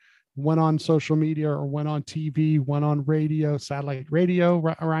messenger, went on social media or went on TV, went on radio, satellite radio.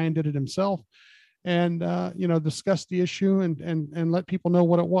 Ryan did it himself. and discuss the issue and let people know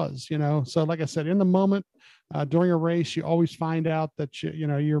what it was. So like I said, in the moment, during a race, you always find out that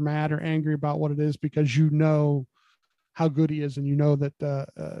you're mad or angry about what it is, because how good he is, and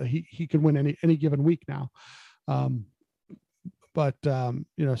that he could win any given week now. But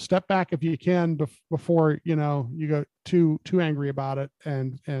step back if you can before you go too angry about it,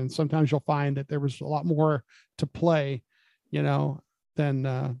 and sometimes you'll find that there was a lot more to play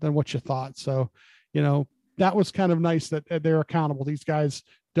than what you thought. So that was kind of nice that they're accountable. These guys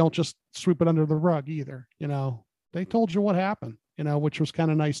don't just sweep it under the rug either. They told you what happened, which was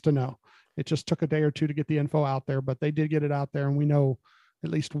kind of nice to know. It just took a day or two to get the info out there, but they did get it out there, and we know at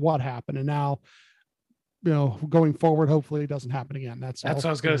least what happened. And now, going forward, hopefully it doesn't happen again. That's what I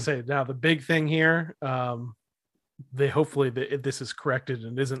was going to say. Now, the big thing here, hopefully this is corrected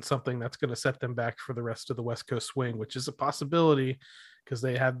and isn't something that's going to set them back for the rest of the West Coast swing, which is a possibility because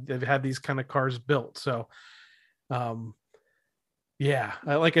they've had these kind of cars built. So, like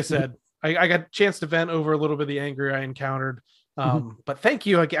I said, I got a chance to vent over a little bit of the anger I encountered. But thank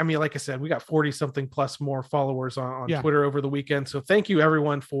you. I mean, like I said, we got 40 something plus more followers on Twitter over the weekend. So thank you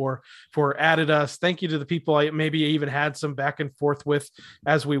everyone for added us. Thank you to the people I maybe even had some back and forth with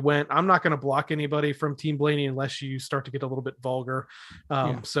as we went. I'm not going to block anybody from Team Blaney unless you start to get a little bit vulgar.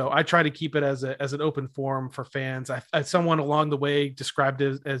 So I try to keep it as an open forum for fans. Someone along the way described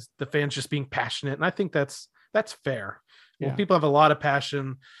it as the fans just being passionate. And I think that's fair. Yeah. Well, people have a lot of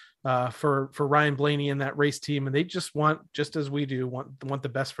passion for Ryan Blaney and that race team, and they just as we do want the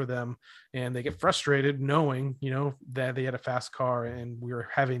best for them, and they get frustrated knowing that they had a fast car and we were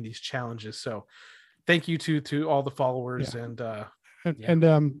having these challenges. So thank you to all the followers. The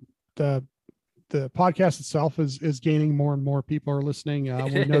podcast itself is gaining more and more people are listening.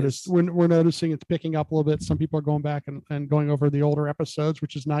 We're noticing it's picking up a little bit. Some people are going back and going over the older episodes,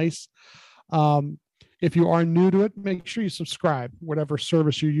 which is nice. If you are new to it, make sure you subscribe, whatever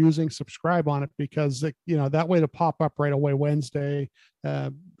service you're using, subscribe on it, because that way to pop up right away Wednesday.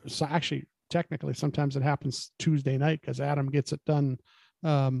 So actually, technically, sometimes it happens Tuesday night because Adam gets it done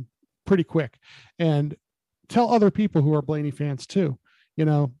pretty quick. And tell other people who are Blaney fans too.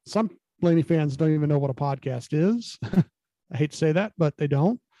 Some Blaney fans don't even know what a podcast is. I hate to say that, but they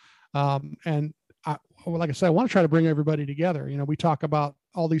don't. Like I said, I want to try to bring everybody together. We talk about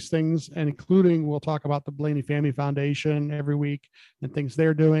all these things, and including we'll talk about the Blaney Family Foundation every week and things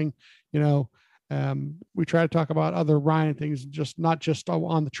they're doing. We try to talk about other Ryan things, not just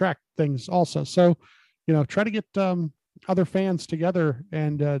on the track things also. So, try to get other fans together,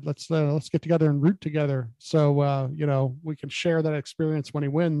 and let's get together and root together. So, we can share that experience when he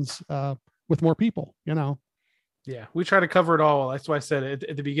wins with more people, Yeah, we try to cover it all. That's why I said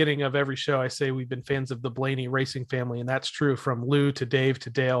at the beginning of every show, I say we've been fans of the Blaney racing family, and that's true from Lou to Dave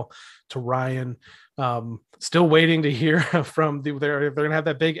to Dale to Ryan. Still waiting to hear from they're going to have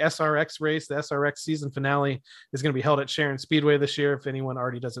that big SRX race. The SRX season finale is going to be held at Sharon Speedway this year. If anyone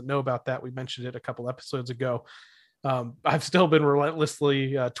already doesn't know about that, we mentioned it a couple episodes ago. I've still been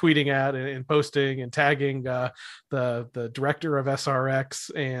relentlessly tweeting at and posting and tagging the director of SRX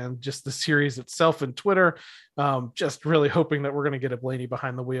and just the series itself in Twitter, just really hoping that we're going to get a Blaney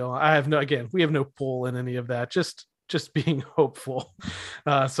behind the wheel. We have no pull in any of that, just being hopeful.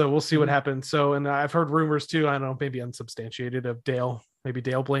 So we'll see what happens. So, and I've heard rumors too, I don't know, maybe unsubstantiated, of Dale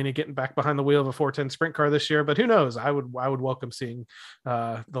Blaney getting back behind the wheel of a 410 sprint car this year, but who knows? I would welcome seeing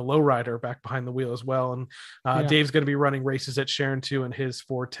the lowrider back behind the wheel as well. And Dave's going to be running races at Sharon too in his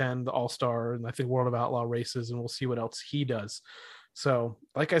 410, the All-Star, and I think World of Outlaw races, and we'll see what else he does. So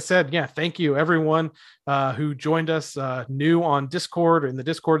like I said, thank you everyone who joined us new on Discord, or in the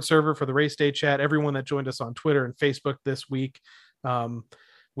Discord server for the race day chat, everyone that joined us on Twitter and Facebook this week.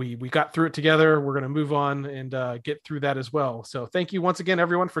 We got through it together. We're going to move on and get through that as well. So thank you once again,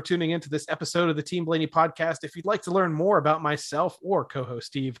 everyone, for tuning into this episode of the Team Blaney podcast. If you'd like to learn more about myself or co-host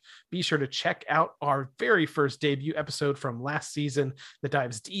Steve, be sure to check out our very first debut episode from last season that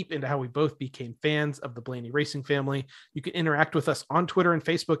dives deep into how we both became fans of the Blaney racing family. You can interact with us on Twitter and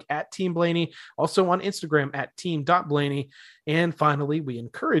Facebook at Team Blaney, also on Instagram at team.blaney. And finally, we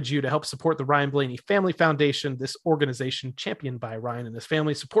encourage you to help support the Ryan Blaney Family Foundation. This organization, championed by Ryan and his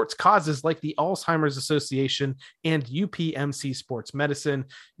family, supports causes like the Alzheimer's Association and UPMC Sports Medicine.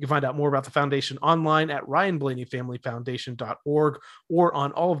 You can find out more about the foundation online at ryanblaneyfamilyfoundation.org or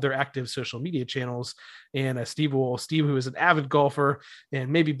on all of their active social media channels. And Steve, who is an avid golfer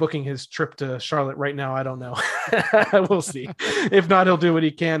and maybe booking his trip to Charlotte right now, I don't know. We'll see. If not, he'll do what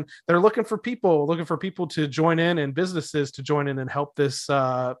he can. They're looking for people to join in and businesses to join in and help this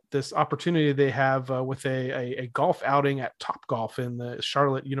opportunity they have with a golf outing at Top Golf in the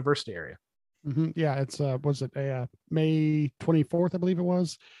Charlotte University area. Yeah, it's was it May 24th, I believe it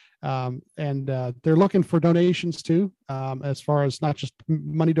was. And they're looking for donations too, as far as not just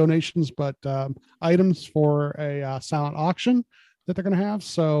money donations, but items for a silent auction that they're going to have.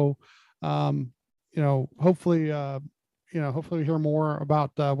 So, hopefully we hear more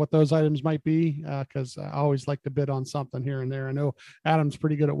about what those items might be, because I always like to bid on something here and there. I know Adam's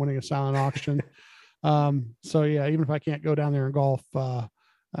pretty good at winning a silent auction. So yeah, even if I can't go down there and golf, we'll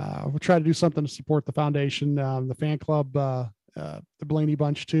try to do something to support the foundation, the fan club, the Blaney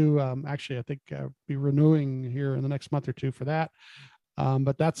Bunch too. Actually, I think be renewing here in the next month or two for that.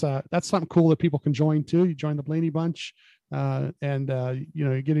 But that's something cool that people can join too. You join the Blaney Bunch, and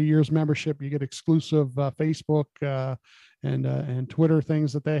you get a year's membership. You get exclusive Facebook and Twitter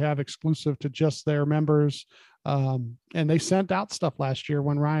things that they have exclusive to just their members. And they sent out stuff last year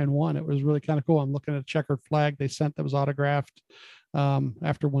when Ryan won. It was really kind of cool. I'm looking at a checkered flag they sent that was autographed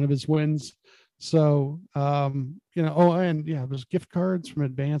after one of his wins. So, and there's gift cards from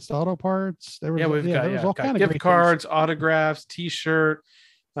Advanced Auto Parts. There was, we've got all kind of gift cards, autographs, T-shirt,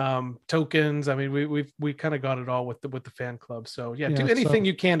 tokens. I mean, we kind of got it all with the fan club. So do anything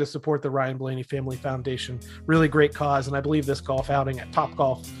you can to support the Ryan Blaney Family Foundation. Really great cause. And I believe this golf outing at Top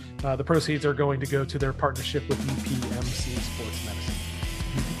Golf, the proceeds are going to go to their partnership with UPMC Sports Medicine.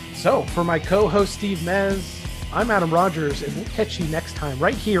 So for my co-host Steve Mez, I'm Adam Rogers, and we'll catch you next time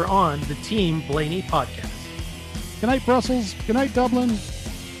right here on the Team Blaney Podcast. Good night, Brussels. Good night, Dublin.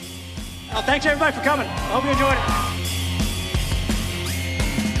 Thanks, everybody, for coming. I hope you enjoyed it.